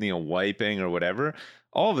wiping or whatever,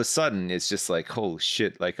 all of a sudden it's just like, holy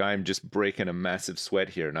shit, like I'm just breaking a massive sweat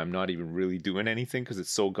here and I'm not even really doing anything because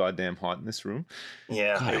it's so goddamn hot in this room.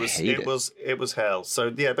 Yeah, God, it was I hate it was hell.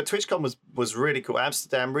 So yeah, but TwitchCon was really cool.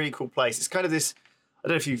 Amsterdam, really cool place. It's kind of this. I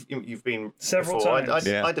don't know if you've been Several before. times.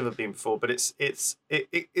 Yeah. I'd never been before, but it's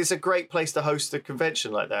a great place to host a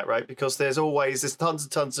convention like that, right? Because there's tons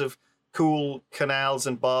and tons of cool canals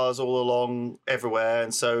and bars all along everywhere,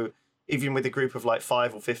 and so even with a group of like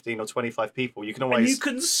 5 or 15 or 25 people, you can always And you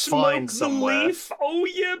can smoke find the somewhere. leaf. Oh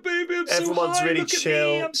yeah, baby! I'm Everyone's so high. really Look chill.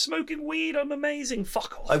 At me. I'm smoking weed. I'm amazing.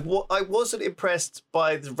 Fuck off. I wasn't impressed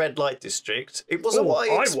by the red light district. It wasn't Oh, what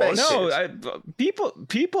I I was. expected. No,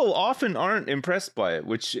 people often aren't impressed by it,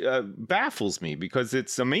 which baffles me because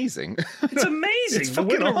it's amazing. It's amazing. It's the fucking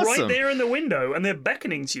women are right awesome. there in the window and they're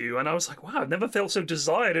beckoning to you. And I was like, wow, I've never felt so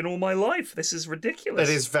desired in all my life. This is ridiculous.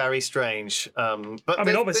 It is very strange. But I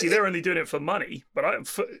mean, obviously, they're only doing it for money. But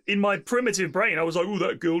in my primitive brain, I was like, oh,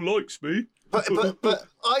 that girl likes me. But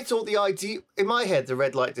I thought the idea in my head, the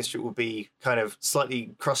red light district would be kind of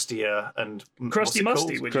slightly crustier and Crusty what's it musty,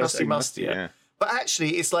 called? would you crusty say? mustier. Yeah. But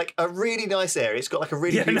actually, it's like a really nice area. It's got like a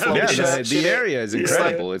really Yeah, beautiful no, Yeah, it's church just- the in it. area is It's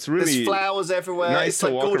incredible. It's really There's flowers everywhere. nice It's to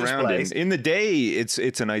like walk gorgeous around place. in. In the day, it's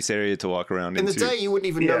a nice area to walk around In the into. day, you wouldn't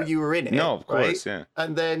even know Yeah. you were in it. No, of course, right? yeah.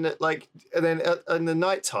 And then in the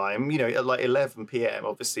nighttime, at like 11 p.m.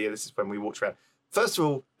 Obviously, this is when we walked around. First of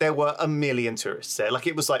all, there were a million tourists there. Like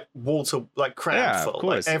it was like wall to like crammed Yeah, of full.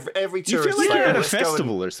 course. Like every You tourist. feel like like, you're at a let's go and-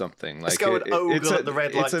 festival or something. let's Like go and ogle at the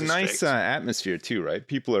red light It's a nice district. atmosphere too, right?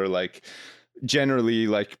 People are like generally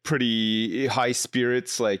like pretty high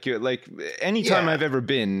spirits. Like anytime Yeah. I've ever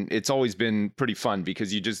been, it's always been pretty fun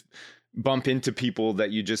because you just bump into people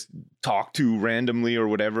that you just talk to randomly or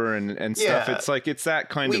whatever and stuff. Yeah. It's like it's that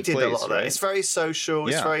kind We of did place, a lot of that. right? It's very social.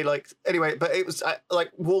 It's Yeah. very anyway. But it was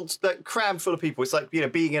like walls that crammed full of people. It's like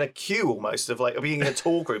being in a queue almost of like being in a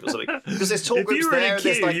tour group or something. Because there's tour If groups you were in there. a and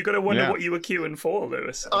there's queue, like you got to wonder Yeah. what you were queuing for,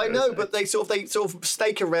 Lewis. I know, but they sort of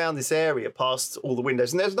stake around this area past all the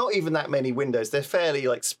windows, and there's not even that many windows. They're fairly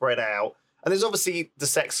like spread out, and there's obviously the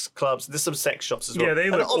sex clubs. There's some sex shops as well. Yeah, they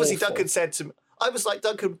and look obviously awful. Duncan said to me, I was like,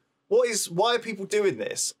 Duncan, why are people doing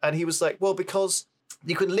this? And he was like, well, because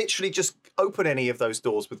you can literally just open any of those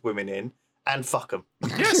doors with women in and fuck them.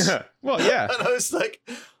 Yes. Well, yeah. And I was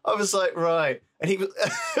like, right. And he was,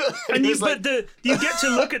 And he you, was like, but you get to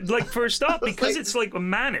look at like first up because like- it's like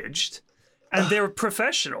managed, and they're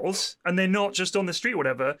professionals, and they're not just on the street, or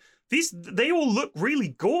whatever. They all look really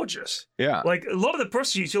gorgeous. Yeah. Like a lot of the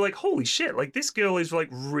prostitutes, you're like, holy shit! Like this girl is like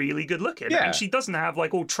really good looking, Yeah. and she doesn't have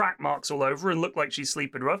like all track marks all over and look like she's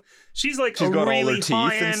sleeping rough. She's like She's a got all really her teeth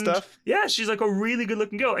and high-end stuff. Yeah, she's like a really good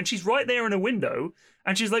looking girl, and she's right there in a window.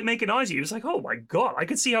 And she's like making eyes at you. It's like, oh my god! I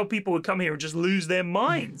could see how people would come here and just lose their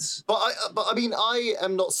minds. but I mean, I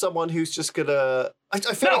am not someone who's just gonna. I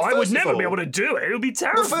feel No, like I would first of never be all- able to do it. It would be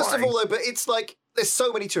Well, terrifying. first of all, though, but it's like there's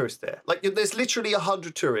so many tourists there. Like there's literally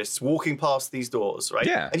 100 tourists walking past these doors, right?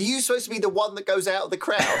 Yeah. And you're supposed to be the one that goes out of the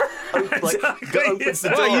crowd, Exactly, opens the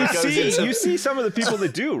yeah. door. Well, and goes into... you see some of the people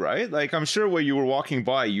that do, right? Like I'm sure when you were walking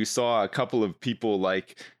by, you saw a couple of people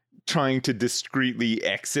like trying to discreetly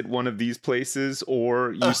exit one of these places,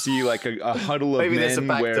 or you see like a huddle of Maybe there's a men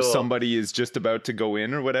back where door. somebody is just about to go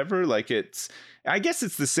in or whatever. Like I guess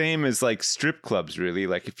it's the same as like strip clubs, really.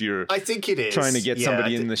 Like if you're I think it is trying to get Yeah,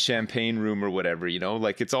 somebody I in thi- the champagne room or whatever,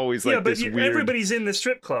 like it's always like yeah, but this weird. everybody's in the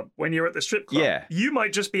strip club when you're at the strip club. Yeah. You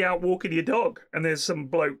might just be out walking your dog, and there's some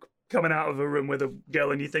bloke coming out of a room with a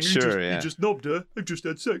girl, and you think, Sure, you yeah. just knobbed her, I've just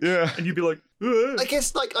had sex. Yeah. And you'd be like, I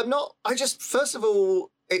guess first of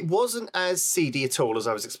all, it wasn't as seedy at all as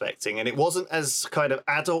I was expecting, and it wasn't as kind of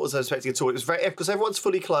adult as I was expecting at all. It was very because everyone's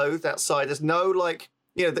fully clothed outside. There's no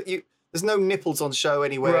there's no nipples on show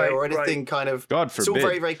anywhere Right, or anything right. kind of. God It's all forbid.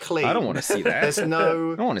 very, very clean. I don't want to see that. There's I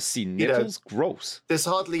no. don't want to see nipples. Gross. There's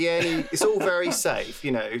hardly any. It's all very safe,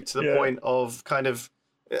 to the Yeah. point of kind of,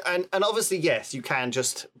 and obviously yes, you can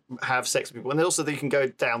just have sex with people, and then also you can go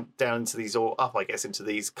down into these or up, I guess, into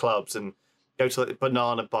these clubs and go to like the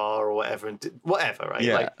banana bar or whatever and whatever, right?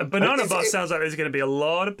 Yeah. Like, A banana bar it- sounds like there's going to be a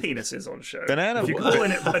lot of penises on show. Banana If you're bar.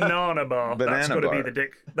 calling it banana bar, that's Banana got to be bar. the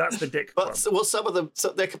dick. That's the dick But club. well, some of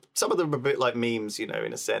them are a bit like memes, you know,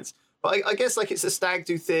 in a sense. But I guess like it's a stag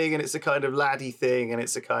do thing, and it's a kind of laddie thing, and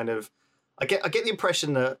it's a kind of I get the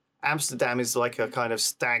impression that Amsterdam is like a kind of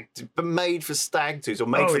but made for stag do's or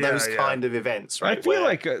made for those kind of events, right? I feel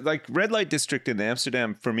like red light district in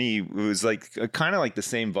Amsterdam for me was like kind of like the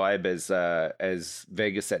same vibe as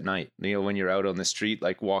Vegas at night. You know, when you're out on the street,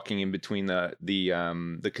 like walking in between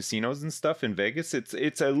the casinos and stuff in Vegas,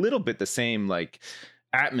 it's a little bit the same like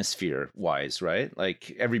atmosphere wise, right?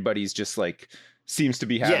 Like everybody's just like seems to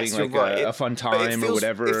be having a fun time or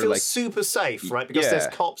whatever. It feels like super safe, right? Because there's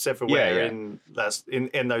cops everywhere in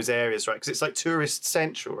those areas, right? Because it's like tourist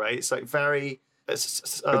central, right? It's like very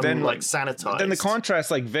but then like sanitized. Then the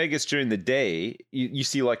contrast, like Vegas during the day, you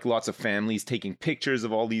see like lots of families taking pictures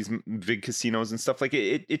of all these big casinos and stuff. Like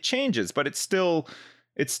it changes, but it's still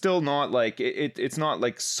not like it's not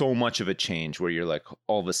like so much of a change where you're like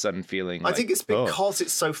all of a sudden feeling like, I think it's because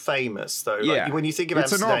it's so famous though. Yeah. Like when you think of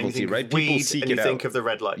It's a Amsterdam, novelty, you think right? of People weed seek and you it think out. of the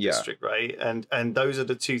red light district, right? And those are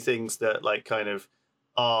the two things that like kind of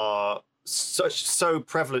are so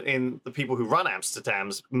prevalent in the people who run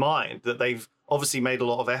Amsterdam's mind that they've obviously made a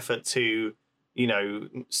lot of effort to, you know,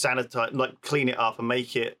 sanitize, like clean it up and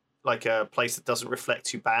make it like a place that doesn't reflect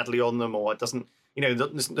too badly on them, or it doesn't, you know,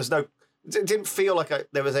 there's no, it didn't feel like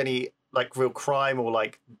there was any like real crime or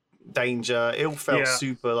like danger. It all felt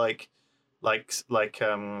super like they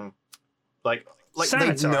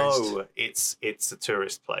Sanitized. know it's a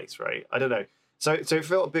tourist place, right? I don't know. So it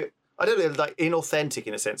felt a bit, I don't know, like inauthentic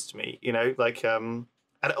in a sense to me, you know, like and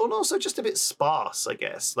also just a bit sparse, I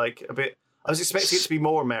guess, like a bit. I was expecting it to be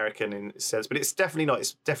more American in a sense, but it's definitely not.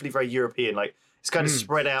 It's definitely very European. Like it's kind of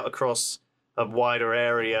spread out across a wider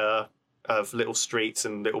area of little streets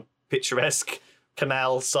and little picturesque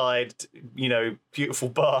canal side, you know, beautiful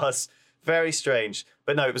bars. Very strange,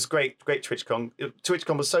 but no, it was great TwitchCon.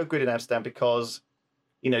 TwitchCon was so good in Amsterdam because,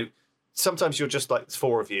 you know, sometimes you're just like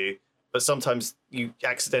 4 of you, but sometimes you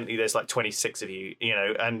accidentally there's like 26 of you, you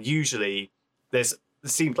know, and usually it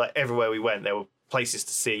seemed like everywhere we went there were places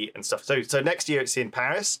to see and stuff. So next year it's in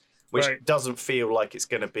Paris, which doesn't feel like it's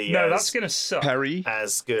going to be that's going to suck. Paris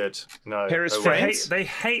as good. No, Paris, no France. They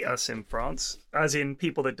hate us in France, as in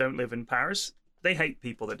people that don't live in Paris. They hate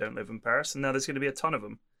people that don't live in Paris, and now there's going to be a ton of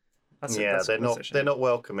them. They're not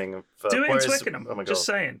welcoming. Do it in Twickenham. Oh my God. Just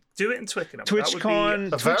saying, do it in Twickenham.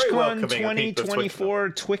 TwitchCon very welcoming of people of 2024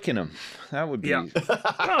 Twickenham. That would be Oh, you got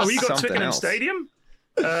something Twickenham else. Stadium.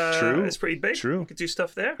 True. It's pretty big. True. You could do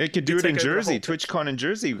stuff there. It could do it in take over the Jersey. whole- TwitchCon in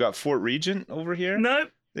Jersey. You got Fort Regent over here. No,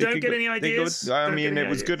 They don't could get go- any they ideas. I Don't mean, get it any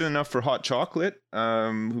was good ideas. enough for Hot Chocolate,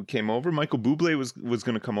 who came over. Michael Bublé was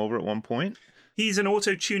going to come over at one point. He's an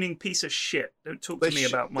auto-tuning piece of shit. Don't talk to me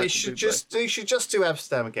about Michael They should Bublé. just do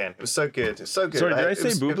Amsterdam again. It was so good. It's so good. Sorry, did I It say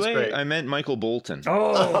was- it was Bublé? great. I meant Michael Bolton.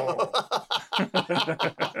 Oh,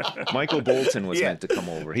 Michael Bolton was Yeah. meant to come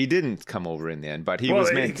over. He didn't come over in the end, but he Well, was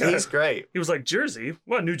he meant got- to. He's great. he was like, Jersey?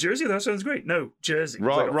 What, New Jersey? That sounds great. No, Jersey. He's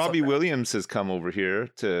like, oh, Robbie fuck that. Williams has come over here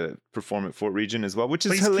to perform at Fort Regent as well, which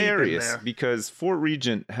is Please keep him hilarious there. because Fort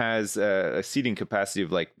Regent has a seating capacity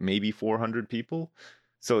of like maybe 400 people.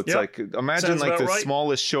 So it's Yep. like imagine Sounds like about the right.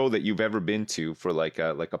 smallest show that you've ever been to for like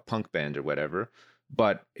a punk band or whatever,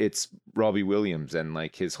 but it's Robbie Williams and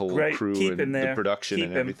like his whole Great. crew Keep and him the there. production Keep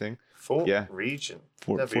and him. everything. Fort Yeah. Regent.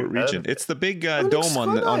 Fort Never even heard Regent. of it. It's the big It looks dome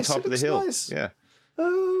on quite on nice. top It of the looks hill. nice. Yeah.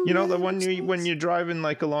 Oh, You know yeah, the one looks when nice. you're driving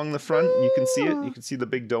like along the front, you can see it. You can see the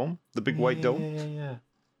big dome, the big white dome. Yeah.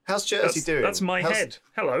 How's Jersey doing? That's my How's- head.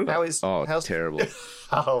 Hello. Oh, terrible.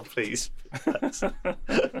 Oh, please.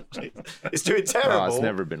 It's doing Oh, terrible. it's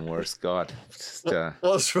never been worse. God,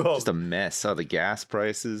 What's wrong? just a mess. Oh, the gas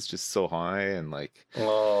prices just so high and like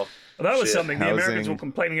Oh, That was shit. something the Americans Housing. were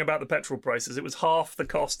complaining about the petrol prices. It was half the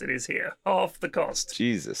cost it is here. Half the cost.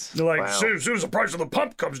 Jesus. They're like, Wow. as soon as the price of the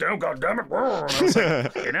pump comes down, God damn it. And I was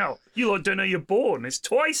like, you know, you lot don't know you're born. It's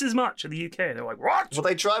twice as much in the UK. They're like, what? well,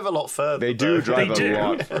 they drive a lot further. They do though. drive They a do.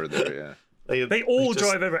 lot further. Yeah. They all just-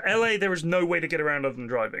 drive over. LA, there is no way to get around other than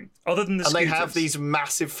driving. Other than the And they scooters. have these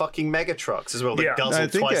massive fucking mega trucks as well that Yeah. guzzle I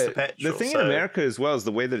think twice the that petrol. the thing so- in America as well is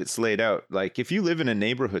the way that it's laid out. Like if you live in a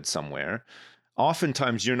neighborhood somewhere,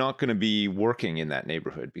 oftentimes you're not going to be working in that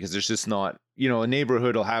neighborhood because there's just not, you know, a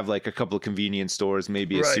neighborhood will have like a couple of convenience stores,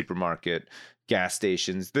 maybe a Right. supermarket, gas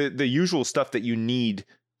stations, the usual stuff that you need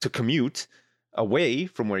to commute away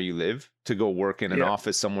from where you live to go work in an Yeah.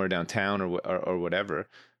 office somewhere downtown or whatever.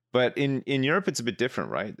 But in Europe, it's a bit different,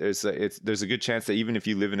 right? There's a good chance that even if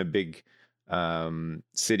you live in a big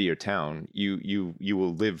city or town, you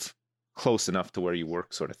will live close enough to where you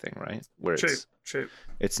work, sort of thing, right? Where True.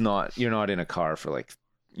 It's not, you're not in a car for like,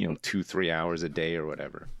 2-3 hours a day or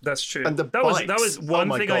whatever. That's true. And that was one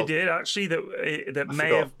thing I did actually that may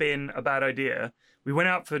forgot. have been a bad idea. We went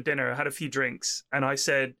out for dinner, had a few drinks, and I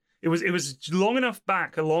said it was long enough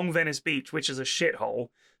back along Venice Beach, which is a shithole,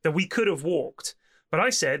 that we could have walked. But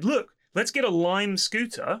I said, look, let's get a Lime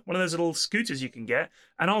scooter, one of those little scooters you can get,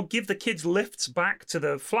 and I'll give the kids lifts back to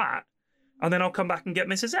the flat, and then I'll come back and get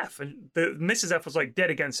Mrs. F. And Mrs. F was like dead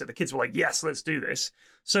against it. The kids were like, yes, let's do this.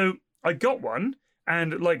 So I got one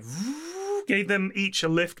and like gave them each a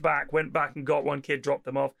lift back, went back and got one kid, dropped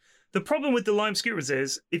them off. The problem with the Lime scooters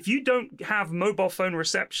is if you don't have mobile phone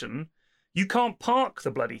reception, you can't park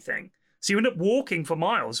the bloody thing. So you end up walking for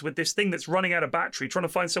miles with this thing that's running out of battery, trying to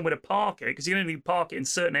find somewhere to park it, because you can only park it in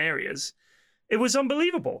certain areas. It was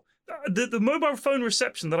unbelievable. The mobile phone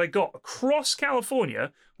reception that I got across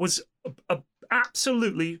California was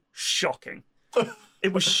absolutely shocking.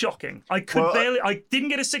 It was shocking. I didn't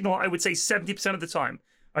get a signal, I would say 70% of the time.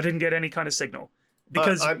 I didn't get any kind of signal.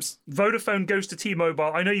 Because Vodafone goes to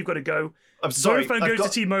T-Mobile. I know you've got to go. I'm sorry. Vodafone goes to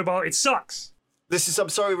T-Mobile. It sucks. I'm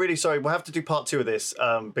sorry, really sorry. We'll have to do part 2 of this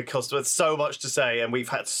because there's so much to say, and we've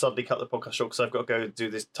had to suddenly cut the podcast short because I've got to go do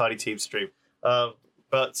this Tiny Team stream.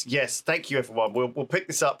 But yes, thank you, everyone. We'll pick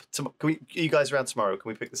this up. You guys around tomorrow? Can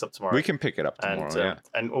we pick this up tomorrow? We can pick it up tomorrow.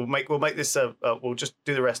 And we'll make this. We'll just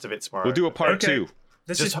do the rest of it tomorrow. We'll do a part 2.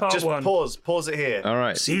 This is part 1. Pause it here. All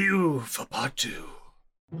right. See you for part 2.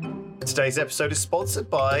 Today's episode is sponsored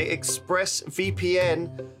by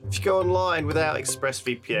ExpressVPN. If you go online without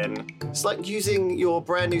ExpressVPN, it's like using your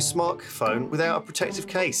brand new smartphone without a protective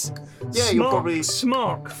case. Yeah, you'll probably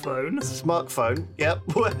smartphone. Yep.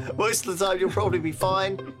 Most of the time, you'll probably be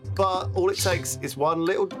fine. But all it takes is one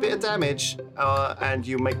little bit of damage, and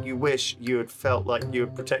you wish you had felt like you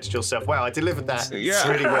had protected yourself. Wow, I delivered that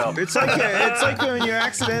really well. It's like when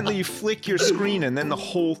you flick your screen and then the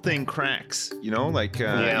whole thing cracks. You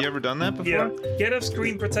ever done that before? Yeah. Get a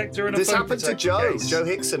screen protector and a this phone happened to protector Joe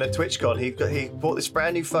Hickson at TwitchCon. He bought this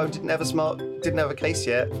brand new phone, didn't have a case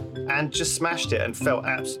yet, and just smashed it and felt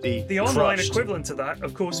absolutely The online crushed. equivalent to that,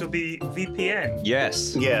 of course, would be VPN.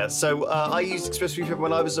 Yes. Yeah, so I used ExpressVPN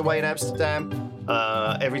when I was away in Amsterdam.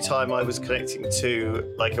 Every time I was connecting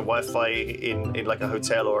to like a Wi-Fi in like a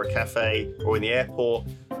hotel or a cafe or in the airport,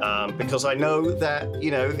 because I know that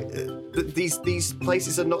these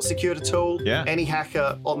places are not secured at all. Yeah. Any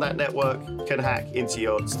hacker on that network can hack into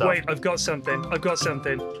your stuff. Wait, I've got something.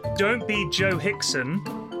 Don't be Joe Hickson.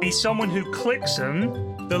 Be someone who clicks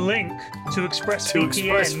on the link to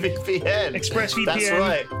ExpressVPN. ExpressVPN. That's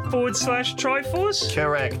right. /Triforce?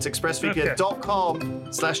 Correct.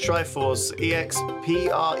 ExpressVPN.com/Triforce.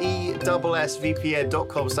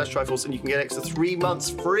 ExpressVPN.com/Triforce, and you can get extra 3 months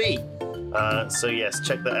free. So yes,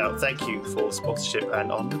 check that out. Thank you for the sponsorship,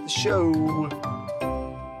 and on with the show.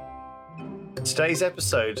 Today's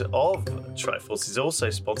episode of Triforce is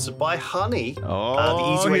also sponsored by Honey.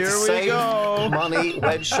 The easy way to save money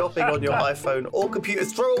when shopping on your iPhone or computer.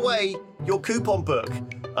 Throw away your coupon book,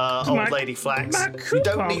 old lady Flax. You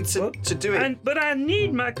don't need to do it. But I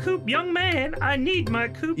need my young man. I need my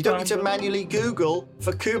coupon. You don't need to manually Google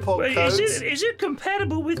for coupon codes. Is it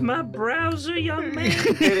compatible with my browser, young man?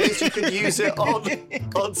 It is. You can use it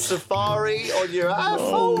on Safari on your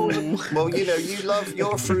iPhone. Well,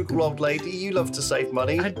 you're a frugal old lady. You love to save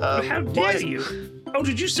money. How dare you? Oh,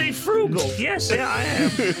 did you say frugal? Yes, I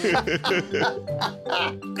am.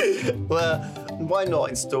 Well, why not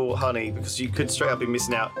install Honey? Because you could straight up be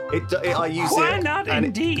missing out. I use it. Why not?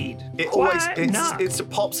 Indeed. It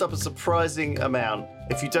pops up a surprising amount.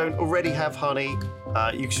 If you don't already have Honey,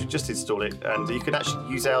 you should just install it, and you can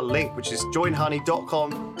actually use our link, which is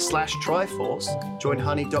joinhoney.com/Triforce.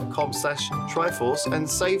 Joinhoney.com/Triforce, and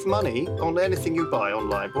save money on anything you buy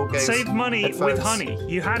online. Board games, save money headphones. with Honey.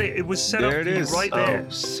 You had it. It was set up right there.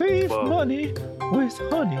 Save money with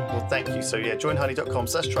Honey. Well, thank you. So yeah,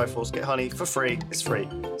 joinhoney.com/Triforce. Get Honey for free. It's free.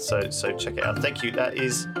 So check it out. Thank you. That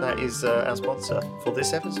is our sponsor for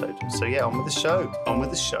this episode. So yeah, on with the show. On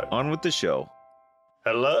with the show.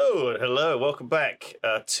 Hello. Welcome back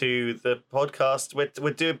to the podcast.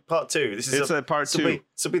 We're doing part 2. This is part 2.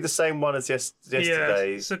 This will be the same one as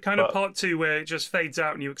yesterday. Yeah, so kind of part 2 where it just fades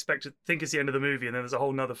out and you expect to think it's the end of the movie, and then there's a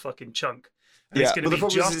whole nother fucking chunk. And it's going to be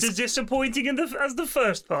just as disappointing as the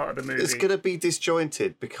first part of the movie. It's going to be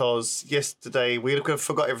disjointed because yesterday we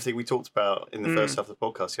forgot everything we talked about in the first half of the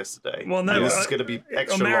podcast yesterday. Well, no, this is going to be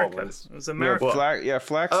extra long. It was America.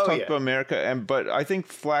 Flax talked about America, but I think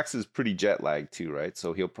Flax is pretty jet lagged too, right?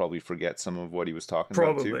 So he'll probably forget some of what he was talking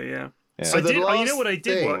about too. Probably, yeah. So you know what I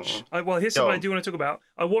did watch? Here's something I do want to talk about.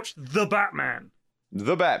 I watched The Batman.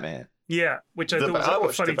 The Batman. Yeah, which I thought was I a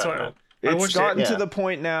watched funny the Batman. title. I It's watched gotten it. to yeah. the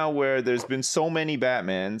point now where there's been so many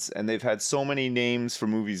Batmans and they've had so many names for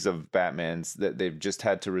movies of Batmans that they've just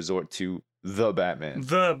had to resort to the Batman.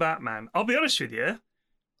 The Batman. I'll be honest with you.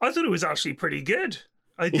 I thought it was actually pretty good.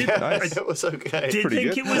 I did. Yeah, Nice. it was okay. Did pretty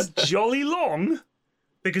think good. it was jolly long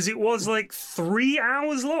because it was like 3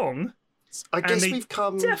 hours long. I guess they we've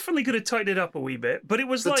come. Definitely could have tightened it up a wee bit, but it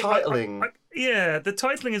was The like titling. yeah, the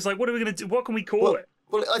titling is like, what are we going to do? What can we call it?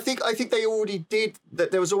 Well, I think they already did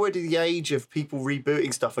that. There was already the age of people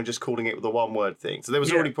rebooting stuff and just calling it the one-word thing. So there was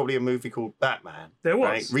Yeah. already probably a movie called Batman. There was.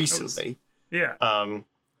 right, recently. Yeah.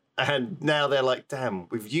 And now they're like, damn,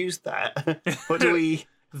 we've used that. What do we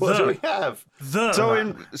have?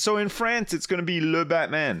 So in France, it's going to be Le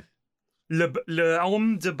Batman. Le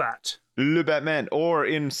Homme de Bat. Le Batman. Or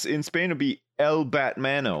in Spain, it'll be El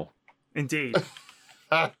Batmano. Indeed.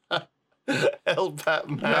 El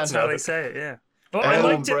Batman. That's how they say it, yeah. Well, I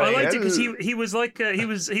liked it because he was like he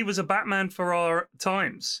was a Batman for our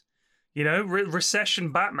times, you know,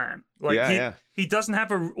 recession Batman. Like he doesn't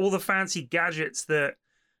have all the fancy gadgets that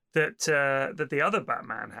the other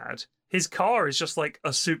Batman had. His car is just like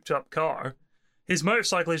a souped up car. His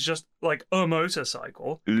motorcycle is just like a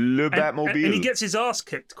motorcycle. Le Batmobile. And he gets his ass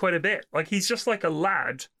kicked quite a bit. Like he's just like a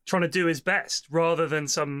lad trying to do his best rather than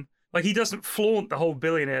some like he doesn't flaunt the whole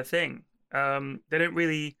billionaire thing. They don't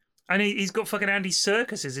really. And he's got fucking Andy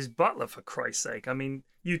Serkis as his butler, for Christ's sake. I mean,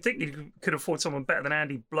 you'd think you could afford someone better than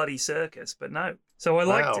Andy bloody Serkis, but no. So I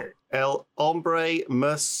liked it. El Hombre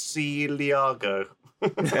Murcielago.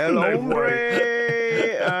 El Hombre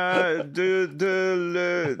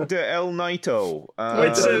de El Nito.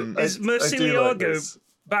 Wait, so is I do like Murcielago this.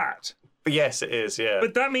 Bat? But yes, it is, yeah.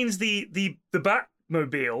 But that means the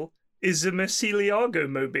Batmobile is a Murcielago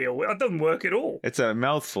mobile. That doesn't work at all. It's a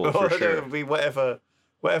mouthful Or for it sure. would be whatever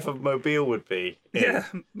mobile would be. Yeah, I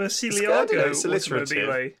don't know, Murcielago it's alliterative.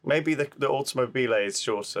 automobile. Maybe the automobile is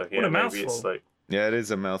shorter. Yeah, What a maybe it's mouthful. like Yeah, it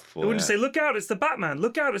is a mouthful. They wouldn't yeah. say, look out, it's the Batman.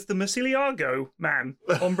 Look out, it's the Murcielago man.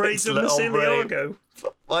 Hombre It's de Le Hombre. Murcielago.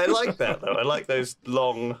 I like that though. I like those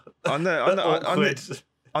long On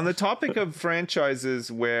the topic of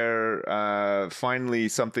franchises where finally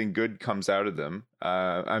something good comes out of them,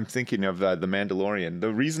 I'm thinking of The Mandalorian.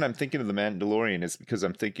 The reason I'm thinking of The Mandalorian is because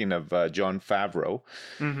I'm thinking of Jon Favreau.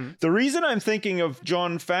 Mm-hmm. The reason I'm thinking of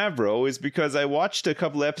Jon Favreau is because I watched a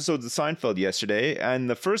couple episodes of Seinfeld yesterday, and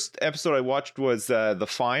the first episode I watched was The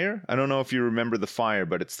Fire. I don't know if you remember The Fire,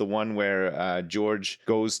 but it's the one where George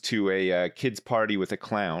goes to a kid's party with a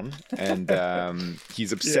clown, and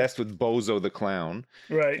he's obsessed with Bozo the clown.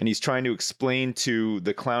 Right. And he's trying to explain to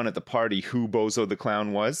the clown at the party who Bozo the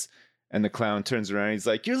clown was. And the clown turns around and he's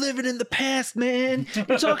like, "You're living in the past, man.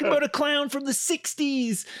 You're talking about a clown from the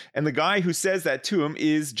 60s. And the guy who says that to him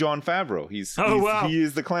is Jon Favreau. Wow. He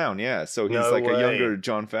is the clown, yeah. So he's No like way. a younger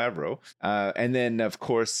Jon Favreau. And then, of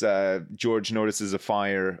course, George notices a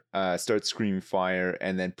fire, starts screaming fire,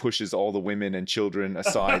 and then pushes all the women and children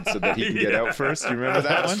aside so that he can get out first. You remember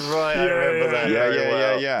that That's one? right. I remember that. Yeah, very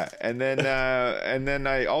well. yeah. And then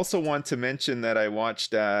I also want to mention that I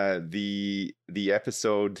watched the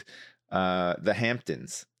episode The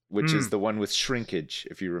Hamptons, which is the one with shrinkage,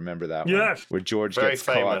 if you remember that one. Yeah. Where George Very gets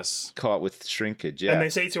famous. caught with shrinkage. Yeah. And they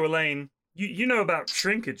say to Elaine, you know about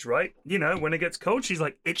shrinkage, right? You know, when it gets cold, she's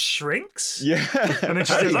like, it shrinks? Yeah. And then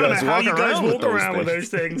she says, I don't know how you guys walk around with those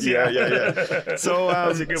things. Yeah. So,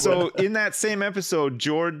 That's a good one. in that same episode,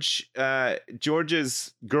 George's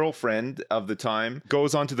girlfriend of the time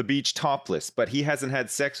goes onto the beach topless, but he hasn't had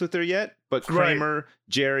sex with her yet. But Kramer,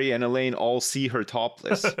 Jerry, and Elaine all see her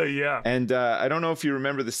topless. Yeah. And I don't know if you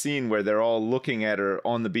remember the scene where they're all looking at her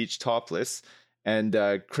on the beach topless. And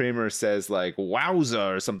Kramer says like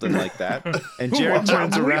 "wowza" or something like that, and Jerry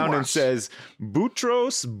turns around and says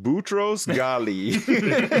 "Boutros Ghali."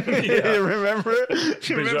 Remember?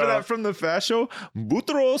 You remember that from the Fast Show?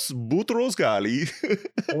 Boutros Ghali.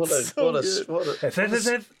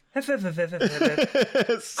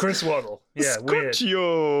 Chris Waddle. Yeah, weird.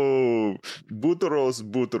 Scotcho. Boutros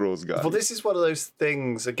Ghali. Well, this is one of those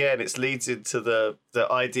things. Again, it leads into the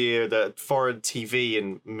idea that foreign TV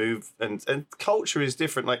and culture is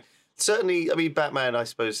different. Like certainly, I mean, Batman, I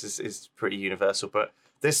suppose, is pretty universal, but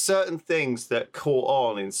there's certain things that caught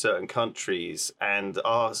on in certain countries and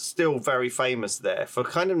are still very famous there for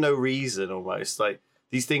kind of no reason, almost like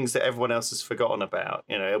these things that everyone else has forgotten about.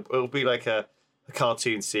 You know, it'll be like a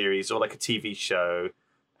cartoon series or like a TV show,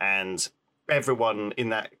 and everyone in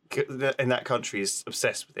that country is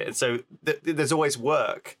obsessed with it. And so there's always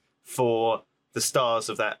work for the stars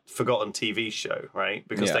of that forgotten TV show, right?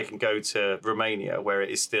 Because they can go to Romania where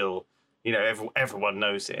it is still, you know, everyone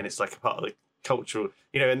knows it and it's like a part of the cultural,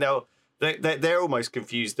 you know, and they're almost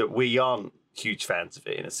confused that we aren't huge fans of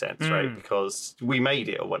it in a sense, right? Because we made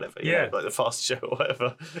it or whatever, you know, like the Fast Show or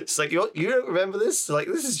whatever. It's like, you don't remember this? Like,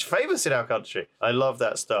 this is famous in our country. I love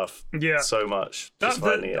that stuff so much.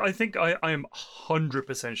 I think I am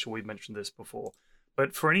 100% sure we've mentioned this before.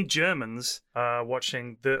 But for any Germans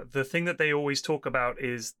watching, the thing that they always talk about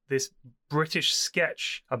is this British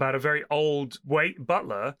sketch about a very old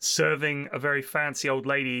butler serving a very fancy old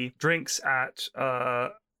lady drinks at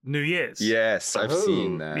New Year's. Yes, I've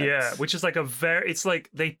seen that. Yeah, which is like it's like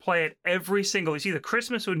they play it every single, it's either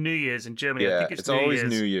Christmas or New Year's in Germany. Yeah, I think it's always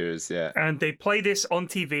New Year's, yeah. And they play this on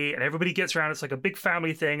TV and everybody gets around. It's like a big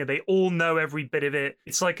family thing and they all know every bit of it.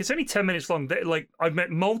 It's like, it's only 10 minutes long. Like, I've met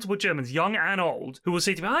multiple Germans, young and old, who will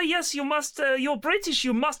say to me, yes, you must, you're British,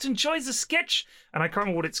 you must enjoy the sketch. And I can't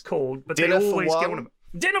remember what it's called, but Dinner they always for get one? one of them.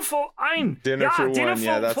 Dinner for one. Dinner for one.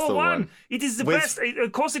 Yeah, that's the one. It is the best.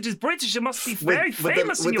 Of course, it is British. It must be very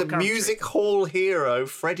famous in your country. With the music hall hero,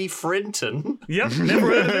 Freddie Frinton. Yep, never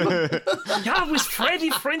heard of him. Yeah, with Freddie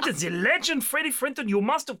Frinton, the legend Freddie Frinton. You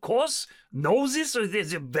must, of course, know this.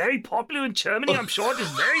 It's very popular in Germany. I'm sure it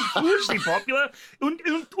is very hugely popular.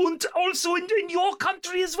 And also in your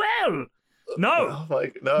country as well. No,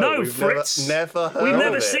 we've Fritz. never heard We've of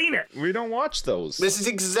never it. seen it. We don't watch those. This is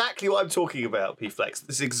exactly what I'm talking about, P-Flex.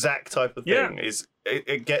 This exact type of thing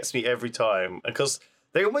it gets me every time, because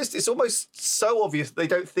it's almost so obvious they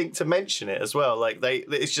don't think to mention it as well. Like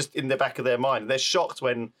it's just in the back of their mind. They're shocked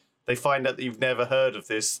when they find out that you've never heard of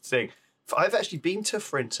this thing. I've actually been to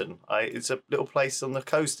Frinton. It's a little place on the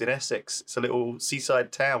coast in Essex. It's a little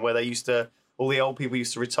seaside town where all the old people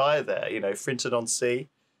used to retire there. You know, Frinton on Sea.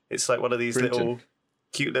 It's like one of these little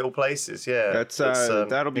cute little places. Yeah, that's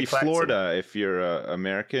that'll be Florida if you're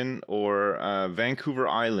American, or Vancouver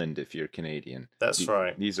Island if you're Canadian. That's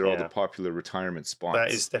right. These are all the popular retirement spots.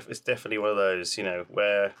 That is it's definitely one of those, you know,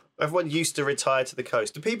 where everyone used to retire to the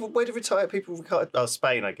coast. Where do retire people retire? Oh,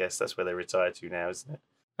 Spain, I guess that's where they retire to now, isn't it?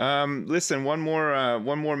 Listen, one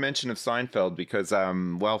more mention of Seinfeld, because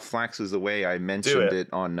while Flax was away, I mentioned it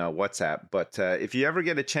on WhatsApp. But if you ever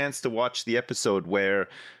get a chance to watch the episode where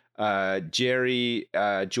Jerry,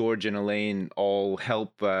 George, and Elaine all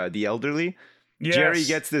help the elderly. Yes. Jerry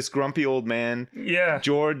gets this grumpy old man. Yeah.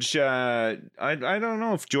 George, I don't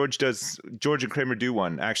know if George and Kramer do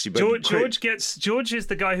one, actually. But George is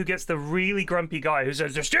the guy who gets the really grumpy guy who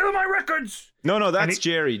says, "They're stealing my records." No, that's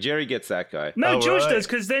Jerry. Jerry gets that guy. No, George does,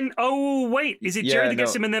 because then, is it Jerry that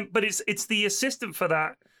gets him? And then, but it's the assistant for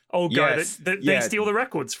that. Oh, God, yes. They steal the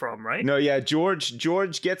records from, right? No, yeah, George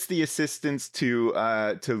gets the assistants to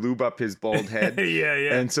lube up his bald head. yeah.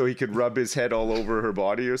 And so he could rub his head all over her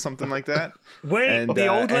body or something like that. The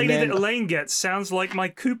old lady that Elaine gets sounds like my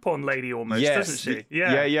coupon lady almost, doesn't she?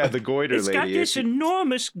 Yeah, the goiter lady. It's got this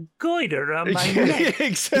enormous goiter on my neck.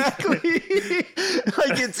 Exactly.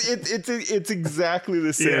 Like, it's exactly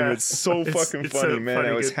the same. Yeah. It's so fucking funny, man.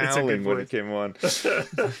 I was howling when it came on.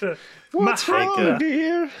 What's wrong,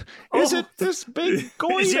 dear? Is it this big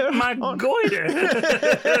goiter? Is it my goiter?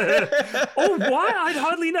 Oh, why? I'd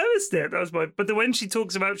hardly noticed it. That was But when she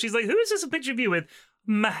talks about, she's like, "Who is this a picture of you with?"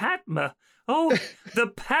 Mahatma. Oh, the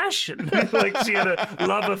passion. Like she had a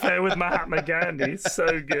love affair with Mahatma Gandhi.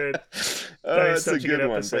 So good. That's a good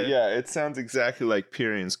one. But yeah, it sounds exactly like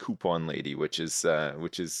Pyrian's coupon lady, which is I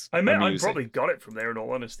probably got it from there, in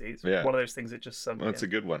all honesty. It's one of those things that just That's a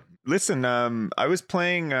good one. Listen, I was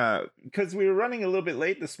playing because we were running a little bit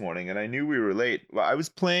late this morning, and I knew we were late. Well, I was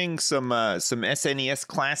playing some SNES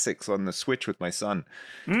classics on the Switch with my son,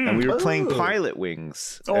 and we were playing Pilot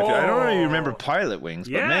Wings. I don't really remember Pilot Wings,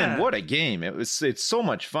 but man, what a game! It's so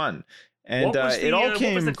much fun. And it all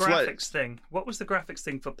came. What was the graphics thing? What was the graphics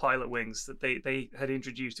thing for Pilot Wings that they had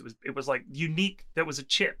introduced? It was like unique. There was a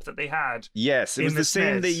chip that they had. Yes, it was the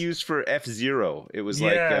same they used for F-Zero. It was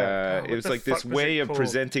like this way of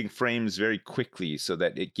presenting frames very quickly, so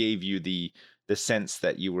that it gave you the sense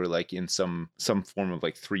that you were like in some form of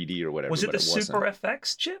like 3D or whatever. Was it the Super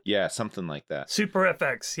FX chip? Yeah, something like that. Super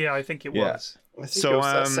FX. Yeah, I think it was. I think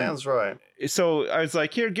that sounds right. So I was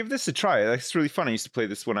like, here, give this a try. It's really fun. I used to play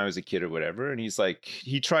this when I was a kid or whatever. And he's like,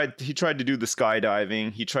 he tried to do the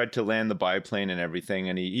skydiving. He tried to land the biplane and everything,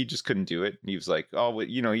 and he just couldn't do it. And he was like, oh, well,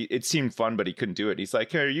 it seemed fun, but he couldn't do it. He's like,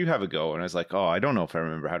 here, you have a go. And I was like, oh, I don't know if I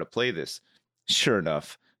remember how to play this. Sure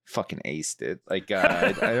enough, fucking aced it. Like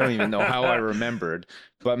I don't even know how I remembered,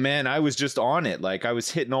 but man, I was just on it. Like I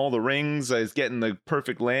was hitting all the rings. I was getting the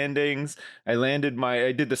perfect landings. I did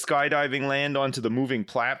the skydiving land onto the moving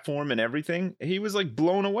platform and everything. He was like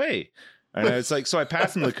blown away. And it's like, so I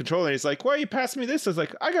passed him the controller, and he's like, "Why are you passing me this?" I was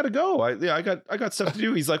like, "I gotta go. I got stuff to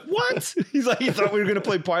do." He's like, "What?" He's like, "You thought we were gonna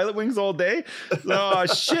play Pilot Wings all day?" Oh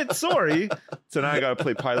shit, sorry. So now I gotta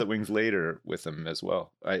play Pilot Wings later with him as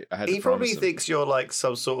well. I had to He probably promise him. thinks you're like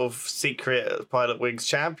some sort of secret Pilot Wings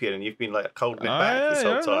champion, and you've been like holding it back this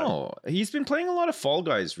whole I don't time. know. He's been playing a lot of Fall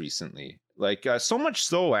Guys recently. Like so much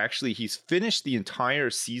so, actually, he's finished the entire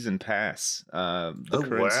season pass, the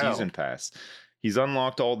current season pass. He's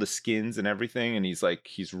unlocked all the skins and everything, and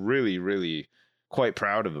he's really, really quite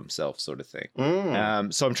proud of himself, sort of thing.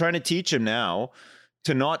 So I'm trying to teach him now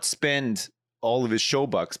to not spend all of his show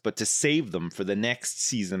bucks, but to save them for the next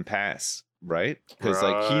season pass. Right? Because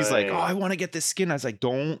like he's like, "Oh, I want to get this skin." I was like,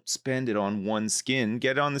 "Don't spend it on one skin.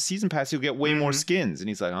 Get it on the season pass. You'll get way more skins." And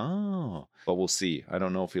he's like, "Oh." But we'll see. I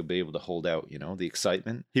don't know if he'll be able to hold out, the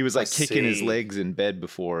excitement. He was like kicking his legs in bed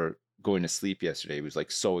before going to sleep yesterday. He was like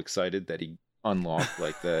so excited that he unlocked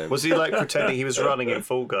like the Was he like pretending he was running in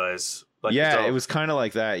Fall Guys? Like yeah, it was kind of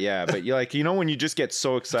like that. Yeah, but you like, when you just get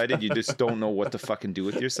so excited, you just don't know what to fucking do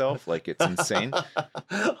with yourself. Like it's insane.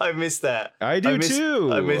 I miss that. I do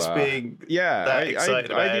too. I miss being that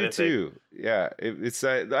excited about anything. I do too. Yeah, it's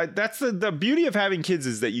that's the beauty of having kids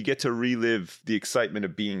is that you get to relive the excitement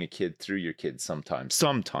of being a kid through your kids.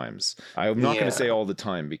 Sometimes I'm not going to say all the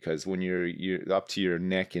time, because when you're up to your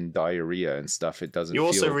neck in diarrhea and stuff, it doesn't. You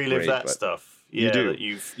also feel relive great, that but stuff. You do. That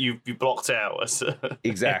you've blocked out.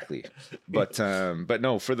 Exactly. But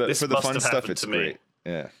no, for the fun stuff, it's great.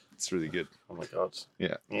 Yeah, it's really good. Oh my god.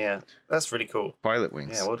 Yeah, that's really cool. Pilot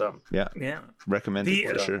Wings. Yeah, well done. Yeah. Recommended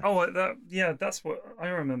for sure. Oh, that's what I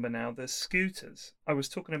remember now. The scooters. I was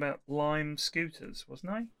talking about Lime scooters,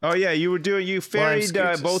 wasn't I? Oh yeah, you ferried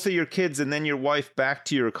scooters. both of your kids and then your wife back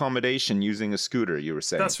to your accommodation using a scooter, you were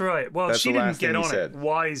saying. That's right. Well, That's she the didn't last get thing you on said. it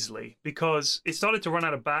wisely because it started to run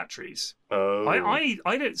out of batteries. Oh.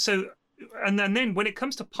 I don't. So, and then when it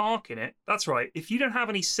comes to parking it, that's right. If you don't have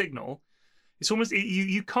any signal, it's almost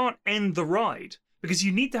you can't end the ride because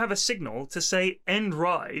you need to have a signal to say end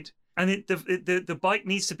ride, and the bike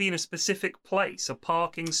needs to be in a specific place, a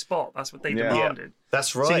parking spot. That's what they demanded.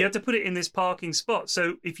 That's right. So you have to put it in this parking spot.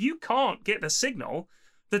 So if you can't get the signal,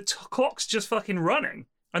 the clock's just fucking running.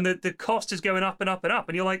 And the cost is going up and up and up.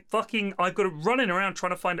 And you're like, fucking, I've got to running around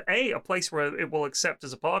trying to find A, a place where it will accept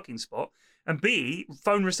as a parking spot, and B,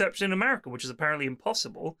 phone reception in America, which is apparently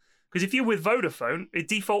impossible. Because if you're with Vodafone, it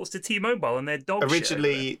defaults to T-Mobile and they're dog shit.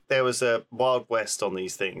 Originally, there was a Wild West on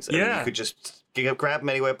these things. And you could just grab them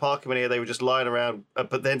anywhere, park them anywhere. They were just lying around.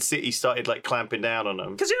 But then City started like clamping down on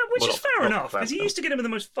them. Which is fair enough. Because you used to get them in the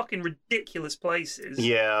most fucking ridiculous places.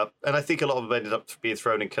 Yeah. And I think a lot of them ended up being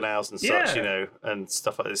thrown in canals and such, and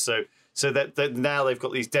stuff like this. So that now they've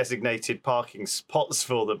got these designated parking spots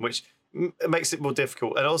for them, which makes it more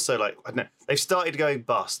difficult. And also, like, I don't know, they've started going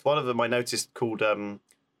bust. One of them I noticed called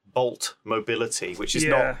Bolt Mobility, which is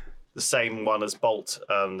not the same one as Bolt,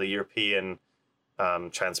 the European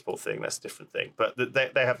transport thing. That's a different thing. But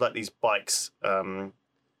they have like these bikes, and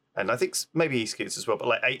I think maybe e-scooters as well, but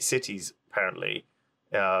like 8 cities apparently,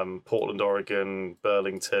 Portland, Oregon,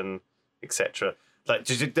 Burlington, etc. Like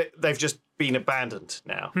they've just been abandoned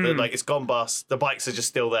now. Like it's gone bust. The bikes are just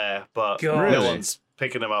still there, but no one's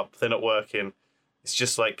picking them up. They're not working. It's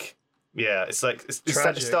just like, it's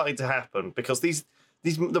starting to happen because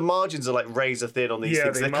the margins are like razor thin on these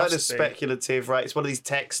things. They're kind of speculative, right? It's one of these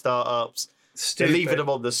tech startups. They're leaving them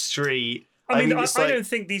on the street. I don't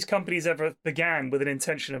think these companies ever began with an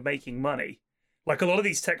intention of making money. Like a lot of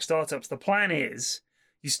these tech startups, the plan is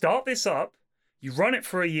you start this up, you run it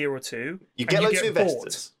for a year or two, you get loads of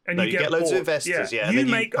investors. And you get loads of investors, and you then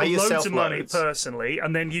make loads of money personally,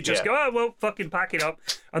 and then you just go, oh, well, fucking pack it up.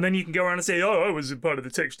 And then you can go around and say, oh, I was a part of the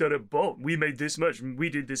tech startup Bolt. We made this much, and we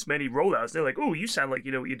did this many rollouts. They're like, oh, you sound like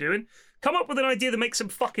you know what you're doing. Come up with an idea that makes some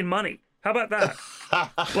fucking money. How about that?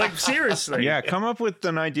 Like, seriously. Yeah, come up with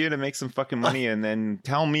an idea to make some fucking money and then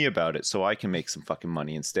tell me about it so I can make some fucking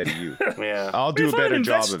money instead of you. I'll do a better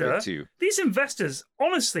job of it too. These investors,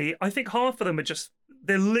 honestly, I think half of them are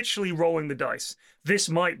they're literally rolling the dice. This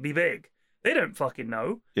might be big. They don't fucking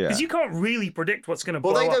know. Because you can't really predict what's going to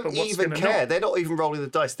blow up and what's going to not. Well, they don't even care. They're not even rolling the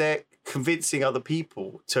dice. They're convincing other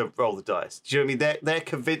people to roll the dice. Do you know what I mean? They're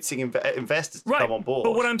convincing investors to come on board.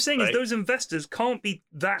 But what I'm saying is those investors can't be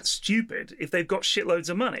that stupid if they've got shitloads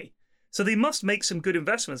of money. So they must make some good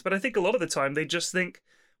investments. But I think a lot of the time they just think,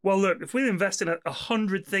 well, look, if we invest in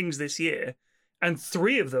 100 things this year and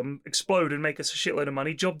 3 of them explode and make us a shitload of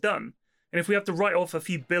money, job done. And if we have to write off a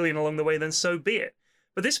few billion along the way, then so be it.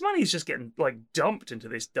 But this money is just getting like dumped into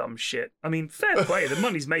this dumb shit. I mean, fair play, the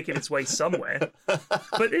money's making its way somewhere.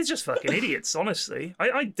 But it's just fucking idiots, honestly.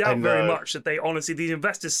 I doubt very much that these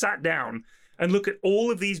investors sat down and look at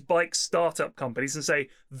all of these bike startup companies and say,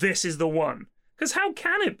 this is the one. Because how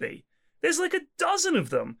can it be? There's like a dozen of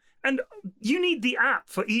them. And you need the app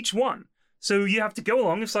for each one. So you have to go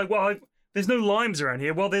along. It's like, well, there's no limes around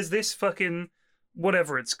here. Well, there's this fucking,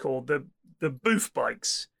 whatever it's called, the Booth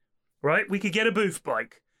bikes, right? We could get a Booth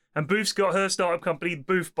bike. And Booth's got her startup company,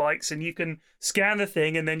 Booth Bikes, and you can scan the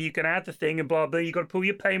thing and then you can add the thing and blah, blah. You got to pull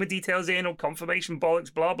your payment details in or confirmation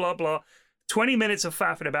bollocks, blah, blah, blah. 20 minutes of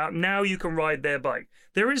faffing about. Now you can ride their bike.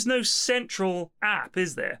 There is no central app,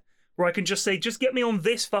 is there? Where I can just say, just get me on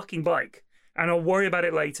this fucking bike and I'll worry about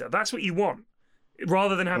it later. That's what you want.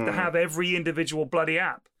 Rather than have to have every individual bloody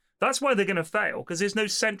app. That's why they're going to fail, because there's no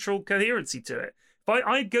central coherency to it. If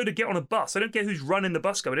I go to get on a bus, I don't care who's running the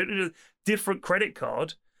bus company. I don't need a different credit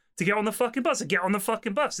card to get on the fucking bus. I get on the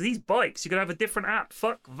fucking bus. These bikes, you can have a different app.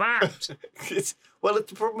 Fuck that. Well,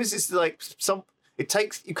 the problem is, it's like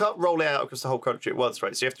you can't roll it out across the whole country at once,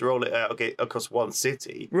 right? So you have to roll it out across one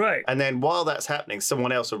city. Right. And then while that's happening,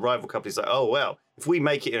 someone else, a rival company's like, oh, well, if we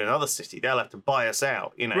make it in another city, they'll have to buy us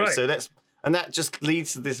out, you know? Right. So that just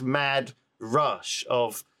leads to this mad rush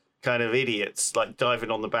of kind of idiots like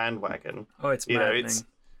diving on the bandwagon. Oh, it's maddening.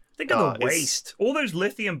 Think of the waste. All those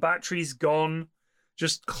lithium batteries gone,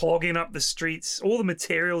 just clogging up the streets, all the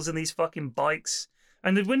materials in these fucking bikes.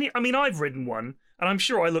 And I've ridden one, and I'm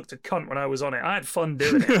sure I looked a cunt when I was on it. I had fun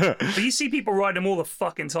doing it. But you see people riding them all the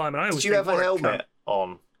fucking time, and I always Did you have a helmet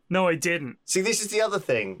on? No, I didn't. See, this is the other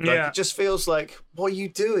thing. Like, it just feels like, what are you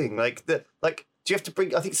doing? Do you have to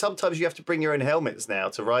bring? I think sometimes you have to bring your own helmets now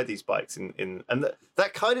to ride these bikes, and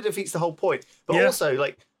that kind of defeats the whole point. But also,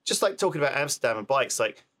 just like talking about Amsterdam and bikes,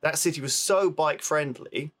 like that city was so bike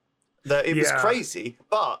friendly that it was crazy.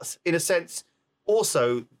 But in a sense,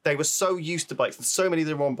 also they were so used to bikes, and so many of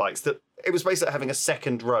them were on bikes that it was basically having a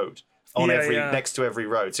second road on next to every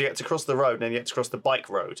road. So you had to cross the road, and then you had to cross the bike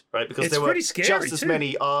road, right? Because there were just as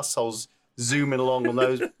many arseholes zooming along on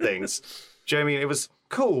those things. Do you know what I mean? It was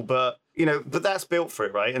cool, but that's built for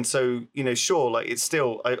it, right? And so, sure, like it's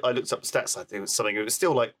still, I looked up stats, I think it was something, it was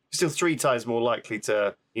still 3 times more likely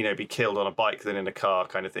to, be killed on a bike than in a car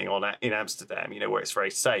kind of thing in Amsterdam, where it's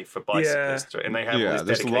very safe for bicyclists. And they have all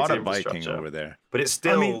this there's a lot of dedicated biking over there. But it's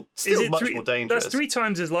still much more dangerous. That's 3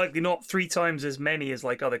 times as likely, not 3 times as many as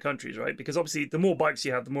like other countries, right? Because obviously the more bikes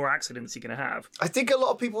you have, the more accidents you're going to have. I think a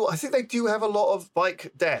lot of people, they do have a lot of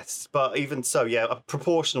bike deaths, but even so,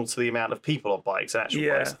 proportional to the amount of people on bikes, actual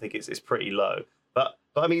bikes, I think it's pretty low. But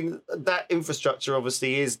I mean, that infrastructure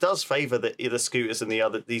obviously does favour the scooters and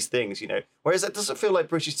these things, Whereas that doesn't feel like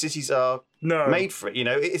British cities are made for it,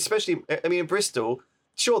 Especially, in Bristol,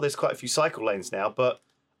 sure, there's quite a few cycle lanes now, but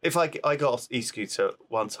if I got an e-scooter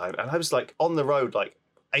one time and I was like on the road like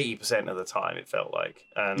 80% of the time, it felt like,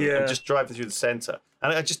 and just driving through the centre,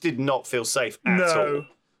 and I just did not feel safe at all.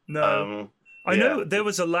 No, I know there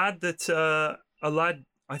was a lad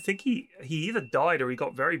I think he either died or he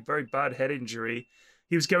got very, very bad head injury.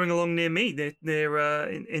 He was going along near me, near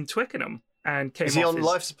in Twickenham, and came. Is he on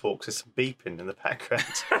life support? Because there's some beeping in the background.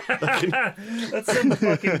 That's some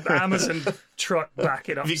fucking Amazon truck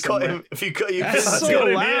backing up. Have you got him? That's so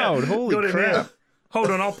loud! Holy crap!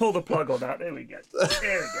 Hold on, I'll pull the plug on that. There we go.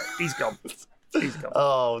 He's gone. He's gone.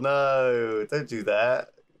 Oh no! Don't do that.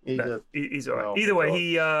 He's all right. Oh, Either way,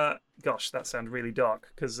 he. Gosh, that sounded really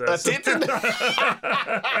dark. Because didn't.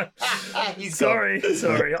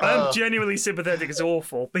 Sorry. I'm genuinely sympathetic. It's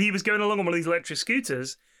awful. But he was going along on one of these electric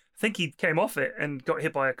scooters. I think he came off it and got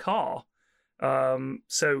hit by a car.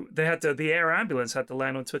 So the air ambulance had to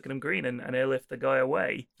land on Twickenham Green and airlift the guy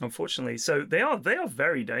away, unfortunately. So they are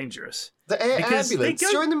very dangerous. The air ambulance?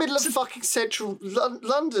 You're in the middle of fucking central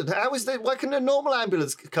London. How is that? Why can a normal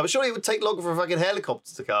ambulance come? Surely it would take longer for a fucking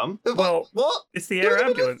helicopter to come. Well, what? It's the air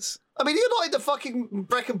ambulance. You're not in the fucking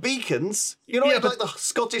Brecon Beacons. You're not in like the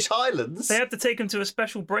Scottish Highlands. They have to take him to a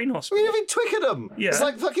special brain hospital. You're in Twickenham. Yeah. It's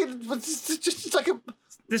like fucking. It's like a.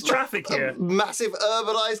 There's traffic here. Massive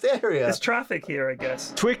urbanised area. There's traffic here, I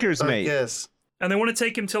guess. Twickers, mate. Yes. And they want to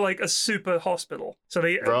take him to like a super hospital. So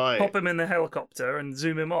they pop him in the helicopter and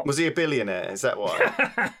zoom him off. Was he a billionaire? Is that why?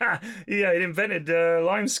 Yeah, he invented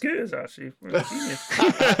lime scooters, actually.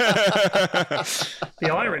 The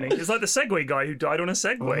irony. It's like the Segway guy who died on a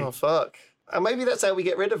Segway. Oh, fuck. And maybe that's how we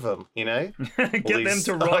get rid of them, Get them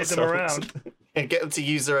to ride them around. And get them to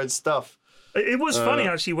use their own stuff. It was funny,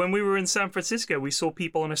 actually. When we were in San Francisco, we saw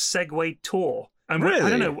people on a Segway tour. And really? I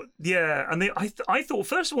don't know. Yeah. And I thought,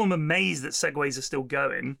 first of all, I'm amazed that Segways are still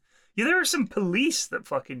going. Yeah, there are some police that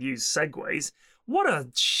fucking use Segways. what a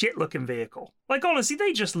shit looking vehicle. Like, honestly,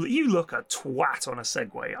 you look a twat on a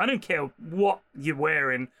Segway. I don't care what you're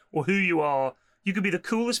wearing or who you are. You could be the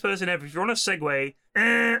coolest person ever. If you're on a Segway,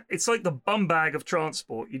 it's like the bum bag of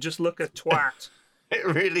transport. You just look a twat. It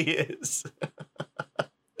really is.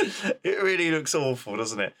 It really looks awful,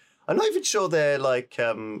 doesn't it? I'm not even sure they're like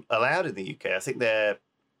allowed in the UK. I think they're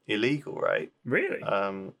illegal, right? Really?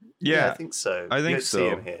 Yeah, I think so. I You think don't so. see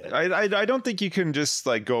 'em here. I don't think you can just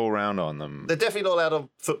like go around on them. They're definitely not allowed on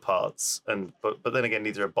footpaths, but then again,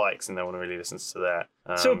 neither are bikes, and no one really listens to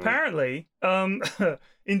that. So apparently,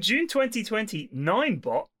 in June 2020,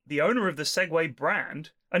 Ninebot, the owner of the Segway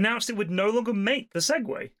brand, announced it would no longer make the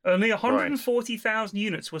Segway. Only 140,000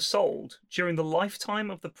 units were sold during the lifetime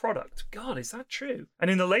of the product. God, is that true? And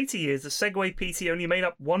in the later years, the Segway PT only made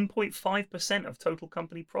up 1.5% of total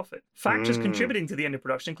company profit. Factors contributing to the end of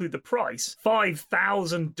production include the price,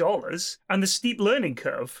 $5,000, and the steep learning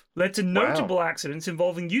curve led to notable accidents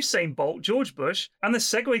involving Usain Bolt, George Bush, and the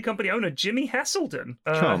Segway company owner Jimmy Hesselden,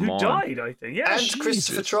 who died, I think. Yeah, and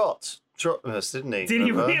Christopher Trotmos, didn't he? Did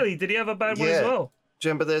he really? Did he have a bad one as well? Do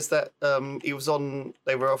you remember there's that, he was on,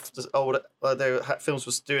 they were off, films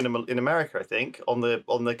was doing them in America, I think, on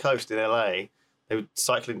the coast in LA. They were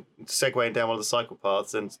segwaying down one of the cycle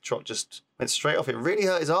paths, and Trot just went straight off. It really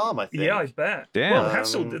hurt his arm, I think. Yeah, I bet. Damn.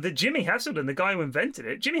 Well, Jimmy Hesselden, the guy who invented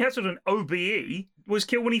it, Jimmy Hesselden, OBE, was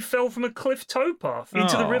killed when he fell from a cliff towpath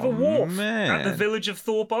into the River Wharfe at the village of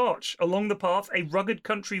Thorpe Arch. Along the path, a rugged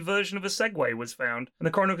country version of a Segway was found, and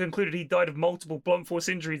the coroner concluded he died of multiple blunt force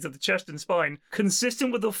injuries of the chest and spine,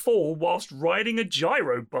 consistent with a fall whilst riding a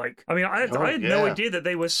gyro bike. I mean, I had no idea that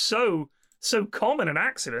they were so common an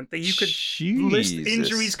accident that you could list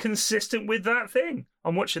injuries consistent with that thing.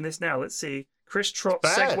 I'm watching this now. Let's see. Chris Trott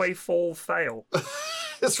Segway fall fail.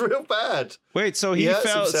 It's real bad. Wait, so he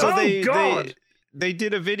fell. So they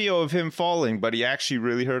did a video of him falling, but he actually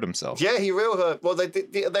really hurt himself. Yeah, he real hurt. Well,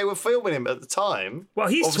 they were filming him at the time. Well,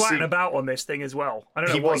 he's twatting about on this thing as well. I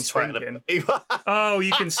don't know what he's thinking. Oh,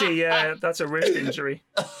 you can see. Yeah, that's a wrist injury.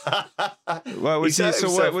 What was he?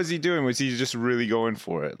 So what was he doing? Was he just really going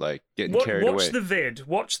for it, like getting carried away?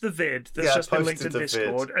 Watch the vid that's just been linked in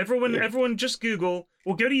Discord. Everyone, just Google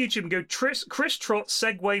or go to YouTube and go Chris Trott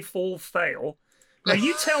Segway fall fail. Now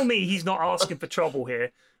you tell me he's not asking for trouble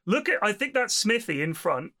here. Look at, I think that's Smithy in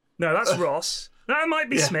front. No, that's Ross. That might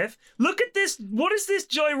be Smith. Look at this. What is this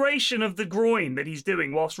gyration of the groin that he's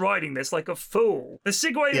doing whilst riding this like a fool? The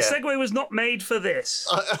Segway was not made for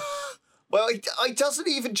this. Well, he doesn't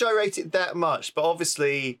even gyrate it that much, but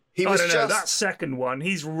obviously he was that second one,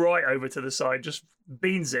 he's right over to the side, just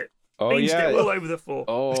beans it. Oh, Beans it all over the floor.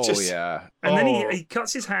 Oh, yeah. And then he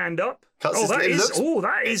cuts his hand up. That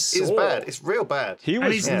is bad. It's real bad.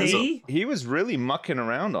 His knee. He was really mucking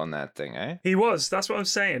around on that thing, eh? He was. That's what I'm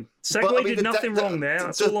saying. Segway did nothing wrong there.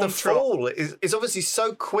 That's all on the fall is obviously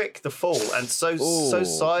so quick, the fall, and so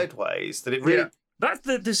sideways that it really... Yeah. That's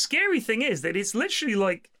the scary thing is that it's literally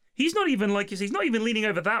like, he's not even leaning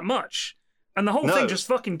over that much. And the whole thing just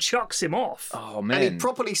fucking chucks him off. Oh, man. And he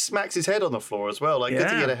properly smacks his head on the floor as well. Like, good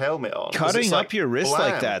to get a helmet on. Cutting up your wrist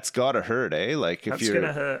like that's gotta hurt, eh? Like, if you're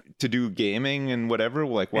gonna hurt. To do gaming and whatever,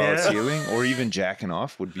 like while it's healing, or even jacking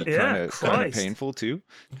off would be kind of painful too.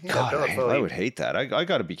 God, I would hate that. I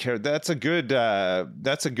gotta be careful. That's a good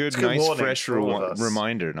nice, fresh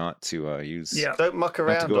reminder not to use. Yeah. Don't muck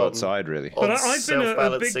around. Not to go outside, really. But I've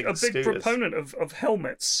been a big proponent of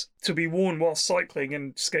helmets to be worn while cycling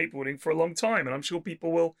and skateboarding for a long time, and I'm sure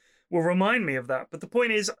people will remind me of that. But the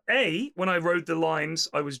point is, A, when I rode the lines,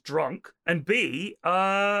 I was drunk, and B,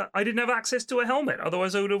 I didn't have access to a helmet,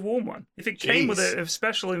 otherwise I would have worn one. If it came with a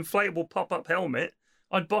special inflatable pop-up helmet,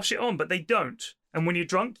 I'd bosh it on, but they don't. And when you're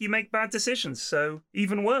drunk, you make bad decisions, so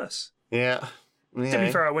even worse. Yeah. To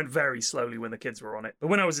be fair, I went very slowly when the kids were on it. But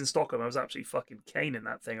when I was in Stockholm, I was absolutely fucking caning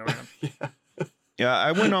that thing around. Yeah,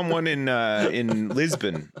 I went on one in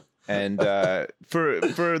Lisbon. And for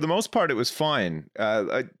the most part, it was fine.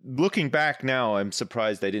 Looking back now, I'm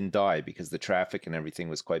surprised I didn't die because the traffic and everything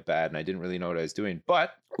was quite bad, and I didn't really know what I was doing.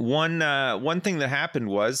 But one thing that happened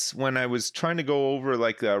was when I was trying to go over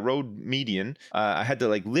like a road median, I had to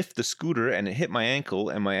like lift the scooter, and it hit my ankle,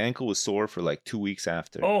 and my ankle was sore for like 2 weeks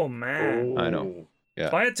after. Oh man! I know. Yeah.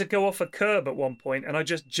 I had to go off a curb at one point, and I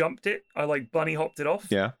just jumped it. I like bunny hopped it off.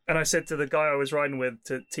 Yeah. And I said to the guy I was riding with,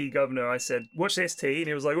 to T Governor, I said, "Watch this, T." And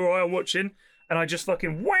he was like, "All right, I'm watching." And I just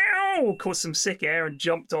fucking caught some sick air and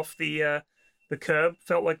jumped off the curb.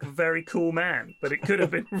 Felt like a very cool man, but it could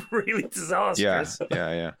have been really disastrous.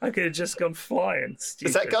 Yeah. I could have just gone flying. Stupid.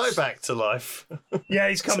 Is that guy back to life? Yeah,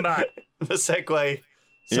 he's come back. The Segway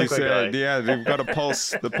He Segway said, guy. yeah, they've got a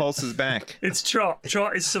pulse. The pulse is back. It's Trot.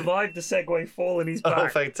 Trot has survived the Segway fall and he's Oh,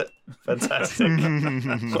 back. fantastic.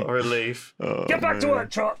 What a relief. Oh, Get back to man.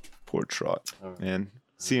 work, Trot. Poor Trot, Oh. man.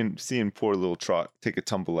 Seeing poor little Trot take a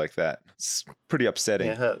tumble like that, it's pretty upsetting.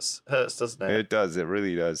 Yeah, it hurts, doesn't it? It does. It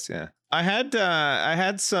really does. Yeah. I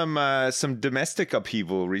had some domestic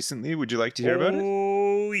upheaval recently. Would you like to hear about it?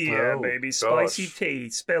 Oh, yeah, Oh, baby. Spicy gosh. tea.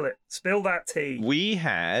 Spill it. Spill that tea. We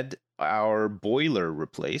had our boiler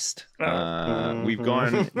replaced. Oh. We've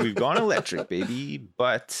gone electric, baby,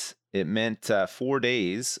 but it meant 4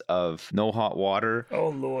 days of no hot water. Oh,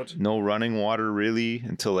 Lord. No running water really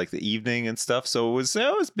until like the evening and stuff. So it was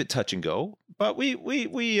a bit touch and go, but we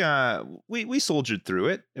soldiered through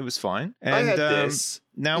it. It was fine. And I had this.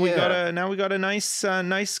 now we got a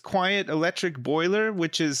nice quiet electric boiler,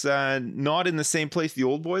 which is not in the same place the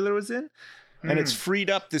old boiler was in, and it's freed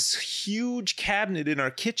up this huge cabinet in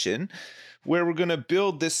our kitchen, where we're going to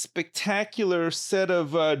build this spectacular set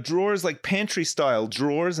of drawers, like pantry style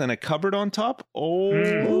drawers, and a cupboard on top.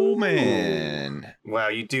 Oh man. Wow,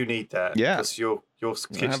 you do need that. Yeah. Because your I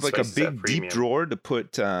kitchen have like a space is at big premium. deep drawer to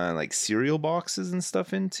put like cereal boxes and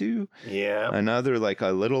stuff into. Yeah. Another like a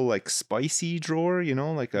little like spicy drawer,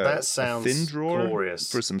 like That a sounds thin drawer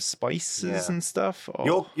glorious. for some spices Yeah. and stuff.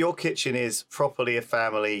 Oh. Your kitchen is properly a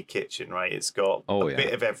family kitchen, right? It's got a Yeah.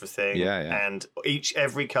 bit of everything. Yeah. And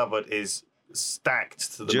every cupboard is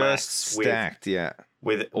stacked to the Just max stacked,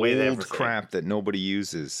 with old everything. crap that nobody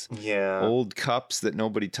uses. Yeah. Old cups that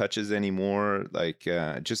nobody touches anymore, like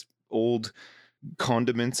just old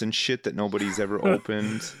condiments and shit that nobody's ever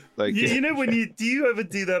opened. Like You know when do you ever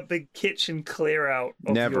do that big kitchen clear out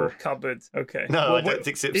of Never. your cupboard? Okay. No, I don't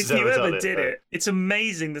think Sips if has you ever ever done it, did but- it, it's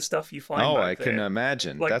amazing the stuff you find. oh, back I can there.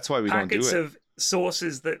 imagine. Like That's why we don't do packets it. of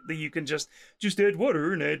sauces that you can just add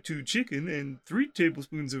water and add 2 chicken and 3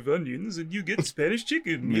 tablespoons of onions and you get Spanish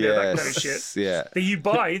chicken. You know, that kind of shit. Yeah. That you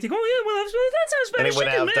buy, you think, oh yeah, well that's how And Spanish it went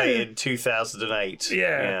chicken. outdated Man. in 2008.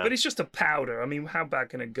 Yeah, but it's just a powder. I mean, how bad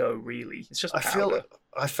can it go, really? It's just powder.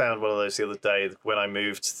 I found one of those the other day when I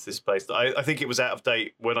moved to this place. I think it was out of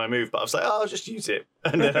date when I moved, but I was like, oh, I'll just use it.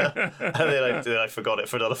 And then, I forgot it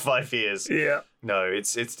for another 5 years. Yeah. No,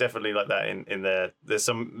 it's definitely like that in there. There's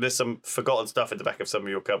some forgotten stuff in the back of some of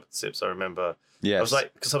your cupboard Sips, I remember. Yes.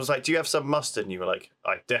 I was like, do you have some mustard? And you were like,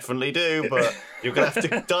 I definitely do, but you're gonna have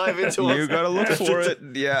to dive into it. You gotta look for it.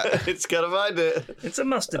 Yeah. It's gotta find it. It's a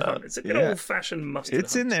mustard hunt. It's a good yeah. old-fashioned mustard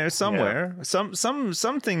It's hunt. in there somewhere.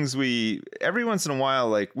 Some things we every once in a while,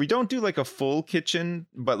 like we don't do like a full kitchen,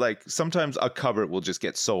 but like sometimes a cupboard will just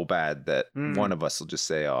get so bad that one of us will just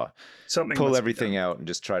say, "Oh, Something pull must be everything done. out and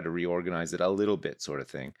just try to reorganize it a little bit," sort of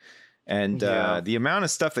thing. And Yeah. the amount of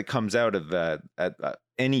stuff that comes out of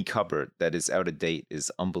any cupboard that is out of date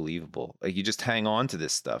is unbelievable. Like you just hang on to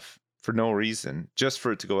this stuff for no reason, just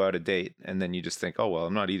for it to go out of date, and then you just think, "Oh well,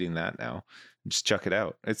 I'm not eating that now." Just chuck it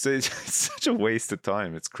out. It's such a waste of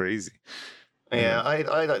time. It's crazy. Yeah, I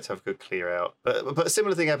like to have a good clear out, but a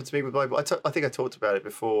similar thing happened to me with my. I think I talked about it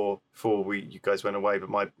before you guys went away. But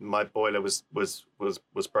my boiler was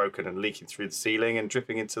broken and leaking through the ceiling and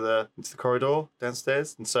dripping into the corridor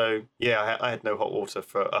downstairs. And so I had no hot water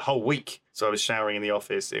for a whole week. So I was showering in the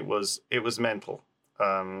office. It was mental.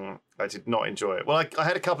 I did not enjoy it. Well, I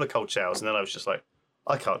had a couple of cold showers and then I was just like,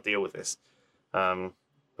 I can't deal with this.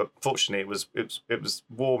 But fortunately, it was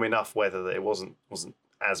warm enough weather that it wasn't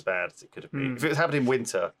as bad as it could have been. If it was happening in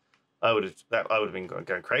winter, I would have been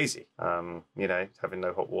going crazy. Having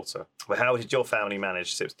no hot water. But how did your family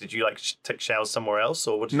manage, Sips? Did you take showers somewhere else,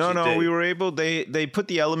 or what did you do? No, we were able. They put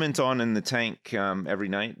the element on in the tank every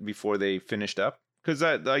night before they finished up, because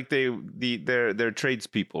they're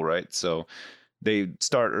tradespeople, right? So they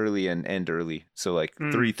start early and end early. So like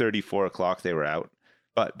 3:30, 4 o'clock, they were out.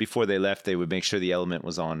 But before they left, they would make sure the element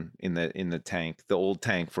was on in the tank, the old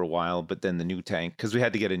tank for a while, but then the new tank, because we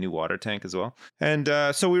had to get a new water tank as well. And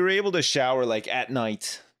so we were able to shower like at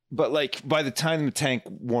night. But like by the time the tank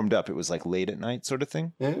warmed up, it was like late at night sort of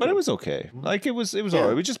thing. Yeah. But it was okay. Like it was all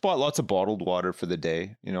right. We just bought lots of bottled water for the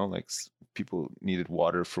day, like people needed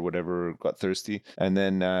water for whatever, got thirsty, and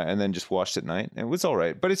then just washed at night. And it was all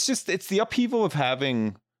right. But it's the upheaval of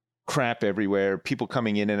having crap everywhere, people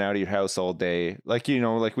coming in and out of your house all day. Like,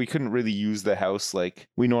 like we couldn't really use the house like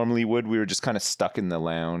we normally would. We were just kind of stuck in the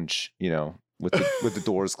lounge, with the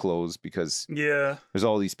doors closed, because there's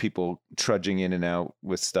all these people trudging in and out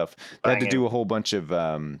with stuff. They had to do a whole bunch of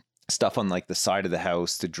stuff on like the side of the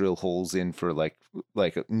house to drill holes in for like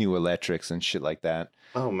new electrics and shit like that.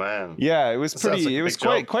 Oh man. Yeah, it was That sounds pretty. like a It was big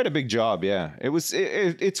job. quite a big job. Yeah, it was.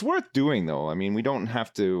 It's worth doing though. I mean, we don't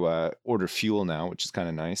have to order fuel now, which is kind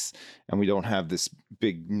of nice, and we don't have this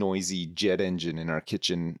big noisy jet engine in our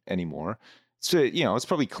kitchen anymore. So it's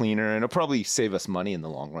probably cleaner, and it'll probably save us money in the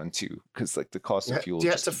long run too, because like the cost of fuel. Do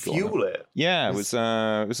you have just to keep going up. fuel it? Yeah, it was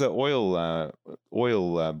an oil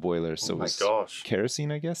boiler, so Oh it my was gosh.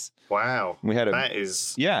 kerosene, I guess. Wow. We had That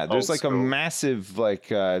is there's old like school. a massive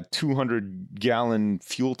 200-gallon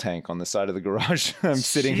fuel tank on the side of the garage I'm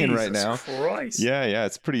sitting in right now. Jesus Christ. Yeah,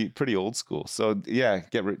 it's pretty old school. So yeah,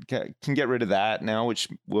 can get rid of that now, which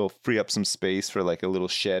will free up some space for like a little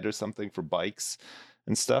shed or something for bikes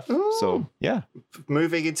and stuff. Ooh. So yeah,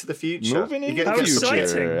 Moving into the future. moving You into How the some, future.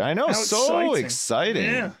 exciting. I know, How so exciting.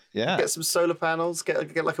 exciting. Yeah, get some solar panels.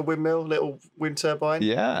 Get like a windmill, little wind turbine.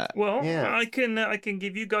 yeah. Well, Yeah. I can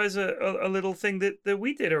give you guys a little thing that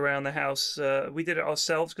we did around the house. We did it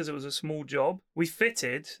ourselves because it was a small job. We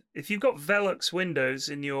fitted, if you've got Velux windows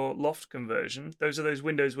in your loft conversion, those are those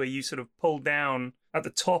windows where you sort of pull down at the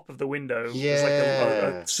top of the window. There's like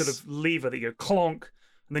a Yes. sort of lever that you go clonk,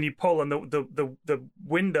 and then you pull, and the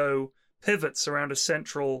window pivots around a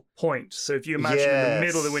central point. So if you imagine in the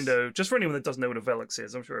middle of the window, just for anyone that doesn't know what a Velux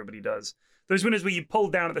is, I'm sure everybody does. Those windows where you pull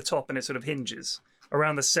down at the top and it sort of hinges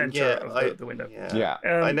around the center of the window. Yeah.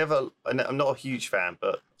 I'm not a huge fan,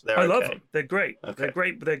 but I love them. They're great. Okay.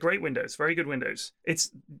 They're great windows. Very good windows.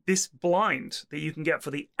 It's this blind that you can get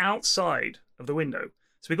for the outside of the window.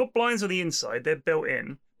 So we've got blinds on the inside. They're built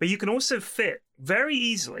in. But you can also fit very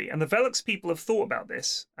easily, and the Velux people have thought about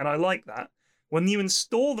this, and I like that. When you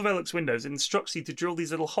install the Velux windows, it instructs you to drill these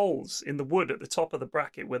little holes in the wood at the top of the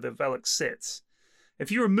bracket where the Velux sits. If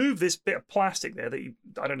you remove this bit of plastic there that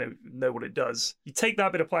I don't know what it does, you take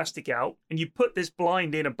that bit of plastic out and you put this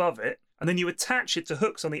blind in above it, and then you attach it to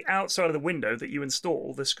hooks on the outside of the window that you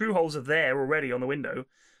install. The screw holes are there already on the window.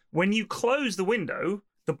 When you close the window,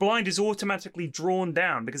 the blind is automatically drawn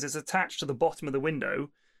down because it's attached to the bottom of the window.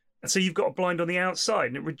 And so you've got a blind on the outside,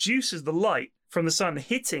 and it reduces the light from the sun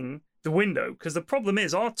hitting the window. Because the problem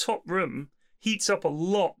is our top room heats up a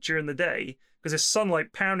lot during the day because there's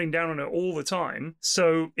sunlight pounding down on it all the time.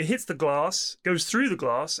 So it hits the glass, goes through the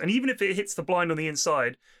glass, and even if it hits the blind on the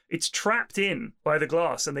inside, it's trapped in by the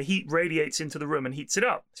glass, and the heat radiates into the room and heats it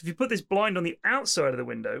up. So if you put this blind on the outside of the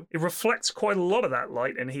window, it reflects quite a lot of that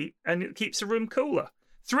light and heat, and it keeps the room cooler.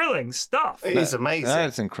 Thrilling stuff. It is amazing.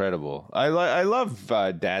 That's incredible. I love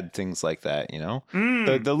dad things like that.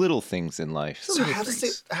 The little things in life. So how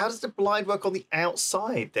does the blind work on the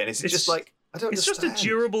outside then? Is it just like I don't It's understand. just a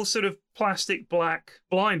durable sort of plastic black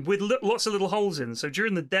blind with lots of little holes in. So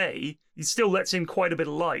during the day, it still lets in quite a bit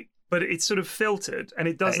of light, but it's sort of filtered and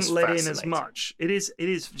it doesn't let in as fascinating. much. It is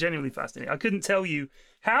genuinely fascinating. I couldn't tell you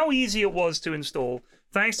how easy it was to install.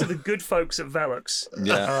 Thanks to the good folks at Velux.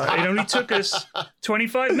 Yeah. It only took us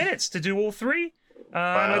 25 minutes to do all three. And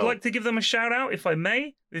I'd like to give them a shout out, if I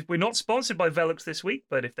may. We're not sponsored by Velux this week,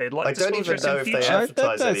 but if they'd like I to don't sponsor even us know in if they future,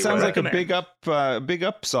 advertise that anywhere. sounds like a Recommend. big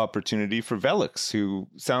ups opportunity for Velux, who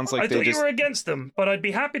sounds like I they thought just. you were against them, but I'd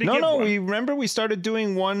be happy to No, give one. we remember we started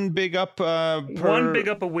doing one big up One big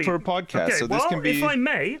up a week per podcast. Okay, so well, this can be. if I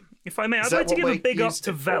may, I'd that like to what give a we big up used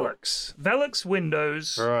to it for? Velux. Velux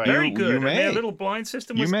Windows, Right. very You good. And may. their little blind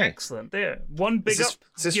system You was may. excellent. There, one big up.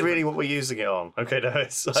 Is this given. really what we're using it on? Okay, no.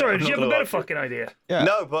 It's like, Sorry, I'm did you not have a gonna better lie. fucking idea? Yeah.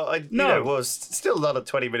 No, but it was still another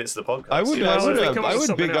 20 minutes of the podcast. I would, Well, if they come up I with would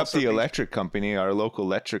something big up else, the that'd be- electric company, our local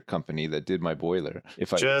electric company that did my boiler,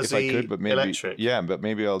 if I Jersey could. But maybe, Electric. yeah, but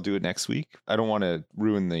maybe I'll do it next week. I don't want to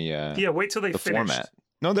ruin the Yeah, wait till they the finish. format.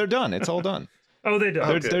 No, they're done. It's all done. Oh, they're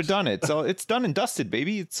done. They're done. It's done and dusted,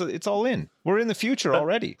 baby. It's all in. We're in the future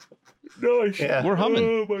already. Nice. Yeah. We're humming.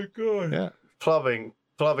 Oh my god. Yeah. Plumbing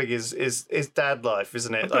is dad life,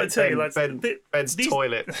 isn't it? I've got to tell you, lads, Ben's these-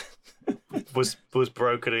 toilet was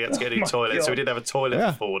broken. He had to get a new my toilet, so God. we didn't have a toilet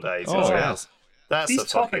Yeah. for 4 days. Oh, Wow. That's These a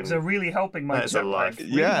topics fucking. are really helping my That's a jet life. life.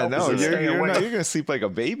 Really Yeah, helping no, me stay you're awake. not. You're gonna sleep like a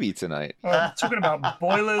baby tonight. Talking about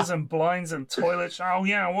boilers and blinds and toilets. Oh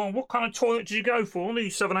yeah, well, what kind of toilet did you go for? Only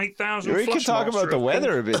 7,000-8,000. We can talk about the Flushmaster,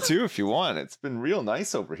 weather a bit too if you want. It's been real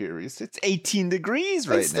nice over here. It's 18 degrees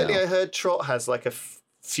right Instantly, now. I heard Trot has like a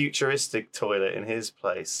futuristic toilet in his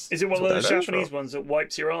place. Is it one of That's those what I heard, Japanese Trot. ones that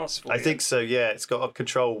wipes your ass for I you? think so. Yeah, it's got a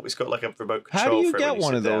control. It's got like a remote control. How do you for it get when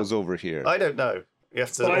one sit of down. those over here? I don't know. You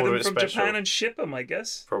have to Buy order them it from special. Japan and ship them, I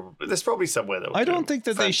guess. Probably. There's probably somewhere that. I don't think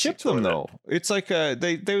that they ship them though. It's like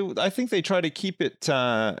they I think they try to keep it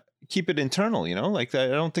internal, Like I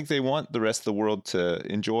don't think they want the rest of the world to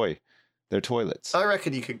enjoy They're toilets. I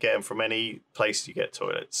reckon you could get them from any place you get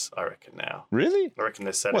toilets. I reckon now. Really? I reckon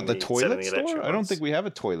they're selling What, the toilet store? electric I don't ones. think we have a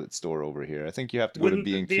toilet store over here. I think you have to go to Wouldn't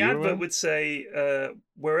B&Q. the or advert whatever. would say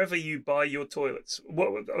wherever you buy your toilets, what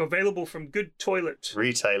available from good toilet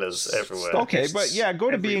Retailers everywhere. Okay, stockists but yeah, go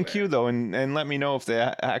to everywhere. B&Q though, and let me know if they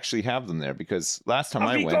actually have them there, because last time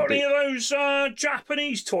Have I you went, got they, any of those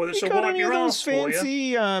Japanese toilets you that got wipe any your of ass those for you?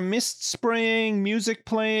 fancy mist spraying, music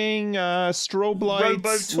playing, strobe lights,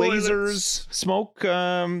 Robo toilets. lasers, smoke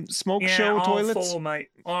Yeah, show aisle toilets? 4, mate.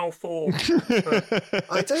 Aisle 4.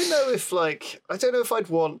 I don't know if I'd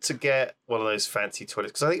want to get one of those fancy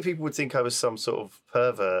toilets, because I think people would think I was some sort of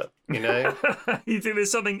pervert, you know? You think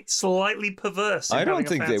there's something slightly perverse in I don't having a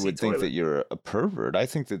think they fancy would think toilet? that you're a pervert. I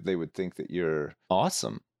think that they would think that you're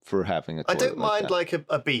awesome for having a I toilet don't mind that. like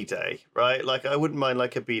a bidet, right? Like I wouldn't mind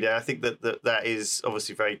like a bidet. I think that is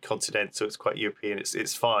obviously very continental. It's quite European.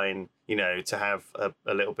 It's fine, you know, to have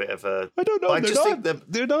a little bit of a. I don't know. I just think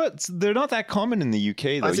that They're not that common in the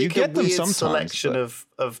UK though. I You think get a them weird sometimes. selection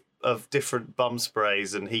but- of different bum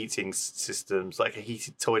sprays and heating systems, like a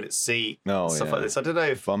heated toilet seat, No, and stuff yeah. like this. I don't know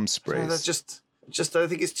if bum I sprays. don't know, just I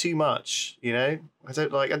think it's too much, you know. I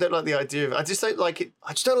don't like the idea of. I just don't like it.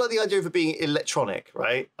 I just don't like the idea of it being electronic,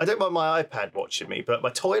 right? I don't mind my iPad watching me, but my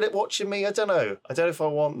toilet watching me, I don't know. I don't know if I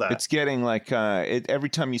want that. It's getting like every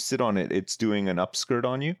time you sit on it, it's doing an upskirt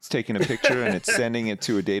on you. It's taking a picture and it's sending it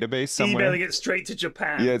to a database somewhere. Emailing it straight to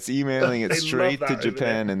Japan. Yeah, it's emailing it They straight love to that over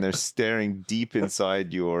Japan, there. and they're staring deep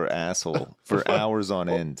inside your asshole for hours on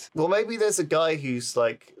end. Well, maybe there's a guy who's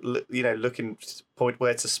like, looking to point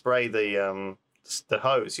where to spray the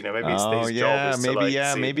hose. You know, maybe it's his job is to like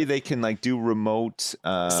see. maybe they can like do remote.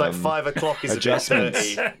 It's like 5 o'clock is a bit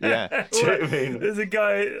adjustments. dirty. Yeah. Do you know what I mean? There's a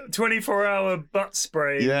guy 24-hour butt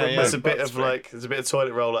spray. Yeah, remote yeah. There's a bit butt of spray. there's a bit of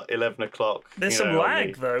toilet roll at 11 o'clock. There's you some know, on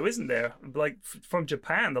lag the- though, isn't there? Like from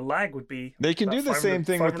Japan, the lag would be. They can about do the 500 same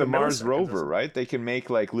thing with the 500 Mars milliseconds or rover, something. right? They can make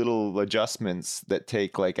like little adjustments that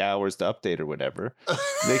take like hours to update or whatever.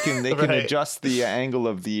 They can Right. adjust the angle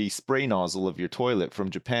of the spray nozzle of your toilet from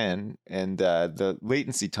Japan, and the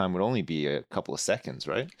latency time would only be a couple of seconds,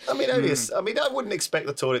 right? I mean, I wouldn't expect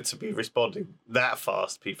the toilet to be responding that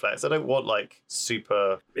fast, P-Flax. I don't want like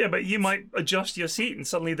super. Yeah, but you might adjust your seat and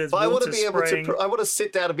suddenly there's But I want water to be able spraying. to. I want to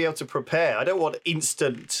sit down and be able to prepare. I don't want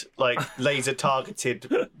instant, like laser targeted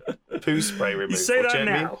poo spray removal. You say that do you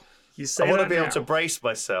know what I mean? now. You say I want that to be now. able to brace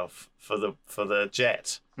myself for the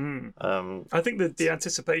jet. I think that the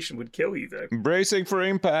anticipation would kill you though. Bracing for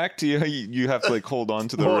impact. You have to like hold on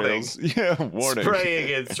to the Warning. rails. Yeah, warning. Spraying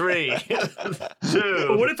in 3, 2.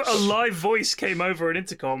 But what if a live voice came over an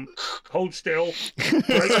intercom? Hold still.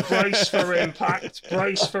 Brace for impact.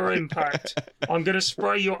 Brace for impact. I'm going to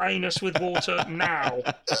spray your anus with water now.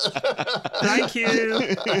 Thank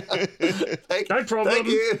you. No problem. Thank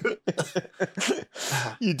you.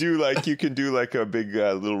 You can do like a big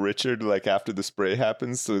Little Richard like after the spray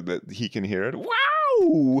happens so that he can hear it. Wow!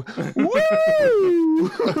 Woo!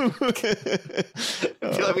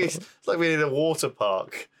 It's like being in a water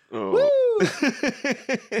park. Oh.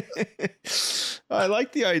 I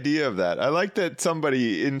like the idea of that. I like that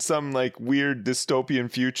somebody in some like weird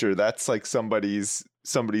dystopian future, that's like somebody's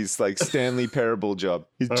like Stanley Parable job.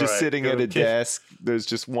 He's All just right, sitting go at a kid. desk. There's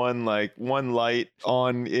just one light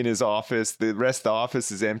on in his office. The rest of the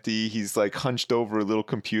office is empty. He's like hunched over a little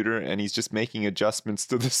computer and he's just making adjustments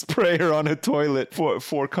to the sprayer on a toilet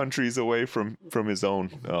four countries away from his own.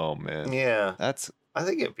 Oh man. Yeah, I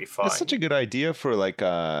think it'd be fine. That's such a good idea for like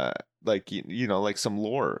some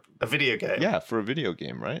lore. A video game. Yeah, for a video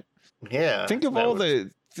game, right? Yeah. Think of that all would-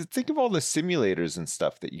 the simulators and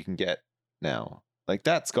stuff that you can get now. Like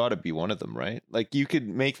that's got to be one of them, right? Like you could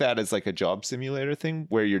make that as like a job simulator thing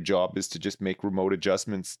where your job is to just make remote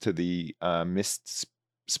adjustments to the mist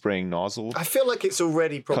spraying nozzle. I feel like it's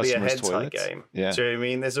already probably a Customers' hentai toilets. game. Yeah. Do you know what I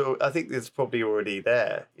mean? I think it's probably already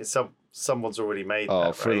there. Someone's already made Oh,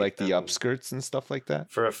 that, for right? like the And upskirts and stuff like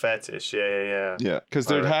that. for a fetish. Yeah. Yeah, because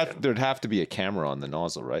I there'd have to be a camera on the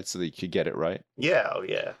nozzle, right? So that you could get it right. Yeah, oh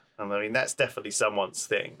yeah. And I mean that's definitely someone's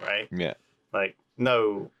thing, right? Yeah. Like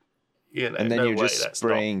no, And then no you're way just that's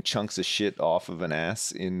spraying chunks of shit off of an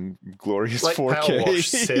ass in glorious Like power 4K. wash,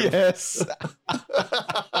 Sim. Yes.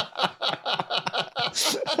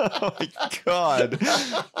 Oh my god!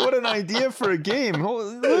 What an idea for a game,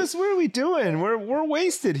 Lewis. What are we doing? We're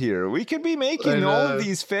wasted here. We could be making all of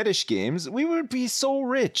these fetish games. We would be so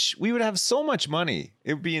rich. We would have so much money.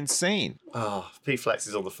 It would be insane. Oh, P-Flex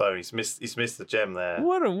is on the phone. He's missed the gem there.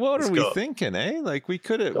 What are we got- thinking, eh? Like we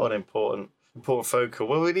could have. Got an important. Poor Focal.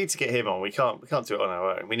 Well, we need to get him on. We can't do it on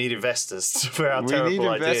our own. We need investors for our We terrible need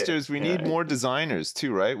idea. investors. We need know? more designers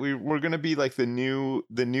too, right? We're gonna be like the new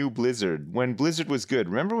Blizzard. When Blizzard was good,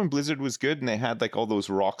 remember when Blizzard was good and they had like all those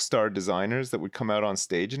rock star designers that would come out on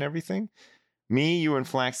stage and everything? Me, you, and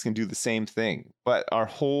Flax can do the same thing, but our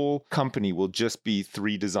whole company will just be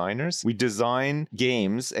 3 designers. We design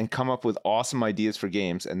games and come up with awesome ideas for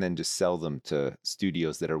games, and then just sell them to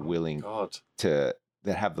studios that are willing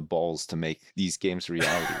that have the balls to make these games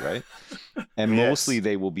reality, right? And mostly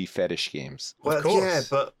they will be fetish games. Well, of course. yeah,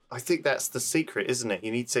 but I think that's the secret, isn't it?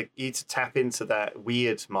 You need to tap into that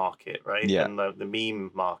weird market, right? Yeah. And the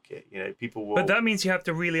meme market. You know, people will. But that means you have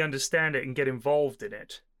to really understand it and get involved in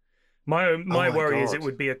it. My worry is it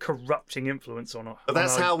would be a corrupting influence on. But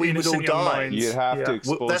that's how we would all die. You'd have to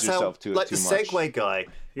expose yourself to it like too the much. Segway guy,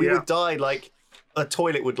 we would die like a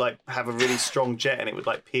toilet would like have a really strong jet and it would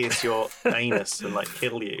like pierce your anus and like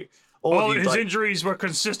kill you. Or his injuries were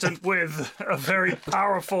consistent with a very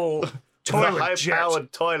powerful the toilet jet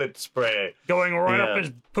high-powered toilet spray going right up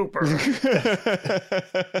his pooper.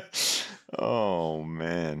 Oh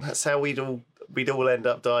man, that's how we'd all end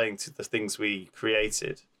up dying to the things we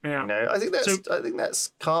created. Yeah. You know, I think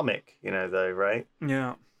that's karmic. You know, though, right?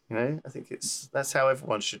 Yeah. You know, I think that's how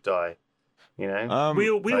everyone should die. You know, we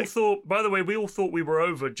all thought. By the way, we all thought we were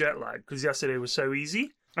over jet lag because yesterday was so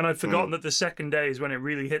easy, and I'd forgotten that the second day is when it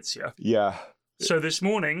really hits you. yeah. So this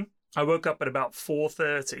morning, I woke up at about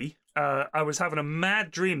 4:30. I was having a mad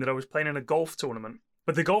dream that I was playing in a golf tournament,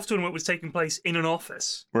 but the golf tournament was taking place in an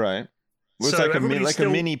office. Right. It was So like everybody's a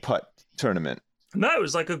mini putt tournament. No, it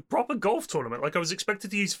was like a proper golf tournament. Like I was expected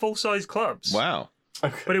to use full-size clubs. Wow.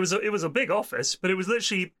 But it was a big office, but it was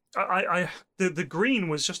literally the green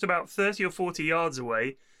was just about 30 or 40 yards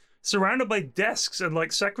away, surrounded by desks and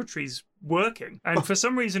like secretaries working. And for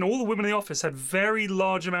some reason all the women in the office had very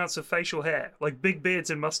large amounts of facial hair, like big beards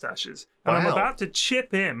and mustaches. And I'm Wow. about to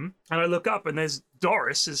chip in and I look up and there's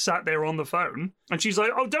Doris is sat there on the phone and she's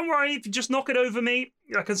like, "Oh, don't worry, if you just knock it over me,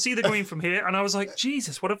 I can see the green from here." And I was like,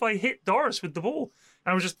 Jesus, what if I hit Doris with the ball?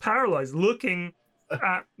 And I was just paralyzed looking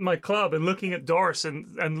at my club and looking at Doris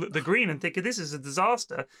and the green and thinking this is a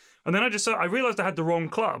disaster. And then I realized I had the wrong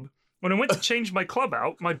club. When I went to change my club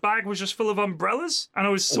out, my bag was just full of umbrellas, and I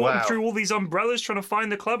was sorting through all these umbrellas trying to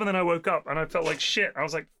find the club, and then I woke up and I felt like shit. I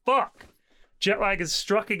was like, fuck, jet lag has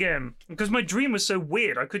struck again. Because my dream was so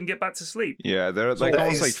weird, I couldn't get back to sleep. Yeah, they're like that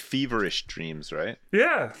almost is- like feverish dreams, right?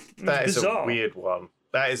 Yeah, that is bizarre. a weird one.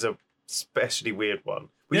 That is a especially weird one.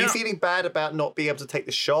 Were you feeling bad about not being able to take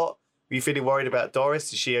the shot? Were you feeling worried about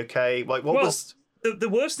Doris? Is she okay? Like, what was? The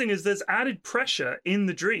worst thing is there's added pressure in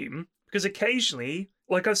the dream because occasionally,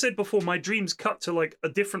 like I said before, my dreams cut to like a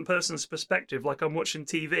different person's perspective, like I'm watching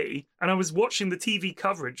TV, and I was watching the TV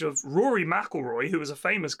coverage of Rory McIlroy, who was a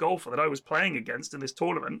famous golfer that I was playing against in this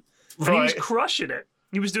tournament, and he was crushing it.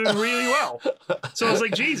 He was doing really well. So I was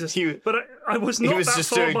like, Jesus, but I was not He was that just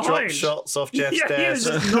far doing behind. drop shots off Jeff's Yeah, he was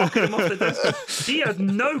desk. just knocking him off the desk. He had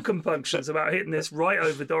no compunctions about hitting this right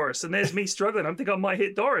over Doris. And there's me struggling. I'm thinking I might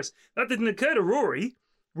hit Doris. That didn't occur to Rory.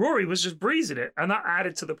 Rory was just breezing it. And that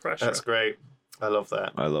added to the pressure. That's great. I love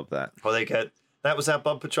that. I love that. Well, there you go. That was our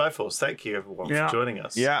bumper Triforce. Thank you, everyone, for joining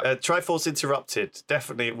us. Yeah. Triforce Interrupted.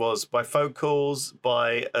 Definitely, it was by phone calls,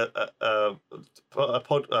 by a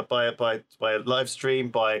live stream,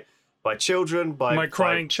 by children, by my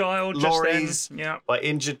crying child, lorries, just then. by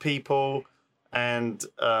injured people, and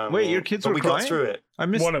Wait, your kids were we crying? got through it. I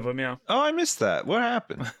missed One of them, yeah. Oh, I missed that. What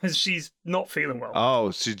happened? She's not feeling well. Oh,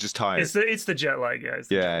 she's just tired. It's the jet lag, yeah. It's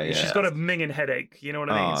the jet lag. Yeah. She's got a minging headache, you know what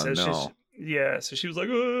I mean? Oh, So no. so she was like,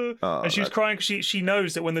 and she was crying because she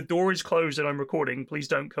knows that when the door is closed and I'm recording, please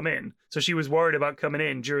don't come in. So she was worried about coming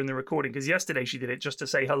in during the recording because yesterday she did it just to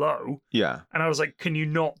say hello. Yeah. And I was like, can you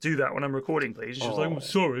not do that when I'm recording, please? And she was like, I'm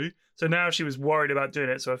sorry. So now she was worried about doing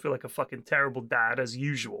it. So I feel like a fucking terrible dad as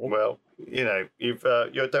usual. Well, you know,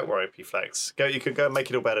 don't worry, P-Flex. You could go and make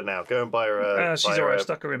it all better now. Go and buy her she's all right. I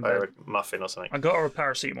stuck her in bed. a muffin or something. I got her a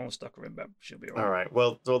paracetamol and stuck her in bed. She'll be all right. All right.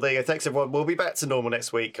 Well, there you go. Thanks, everyone. We'll be back to normal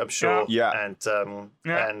next week, I'm sure. Yeah.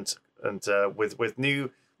 And with new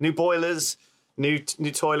boilers, new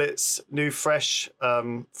toilets, new fresh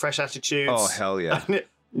attitudes. Oh, hell yeah.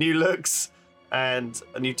 New looks and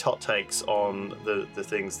new top takes on the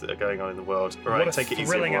things that are going on in the world. All right, What a take it easy.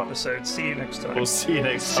 thrilling everyone. episode. See you next time. We'll see you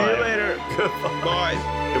next See time. you later. Goodbye.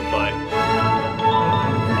 Bye. Goodbye.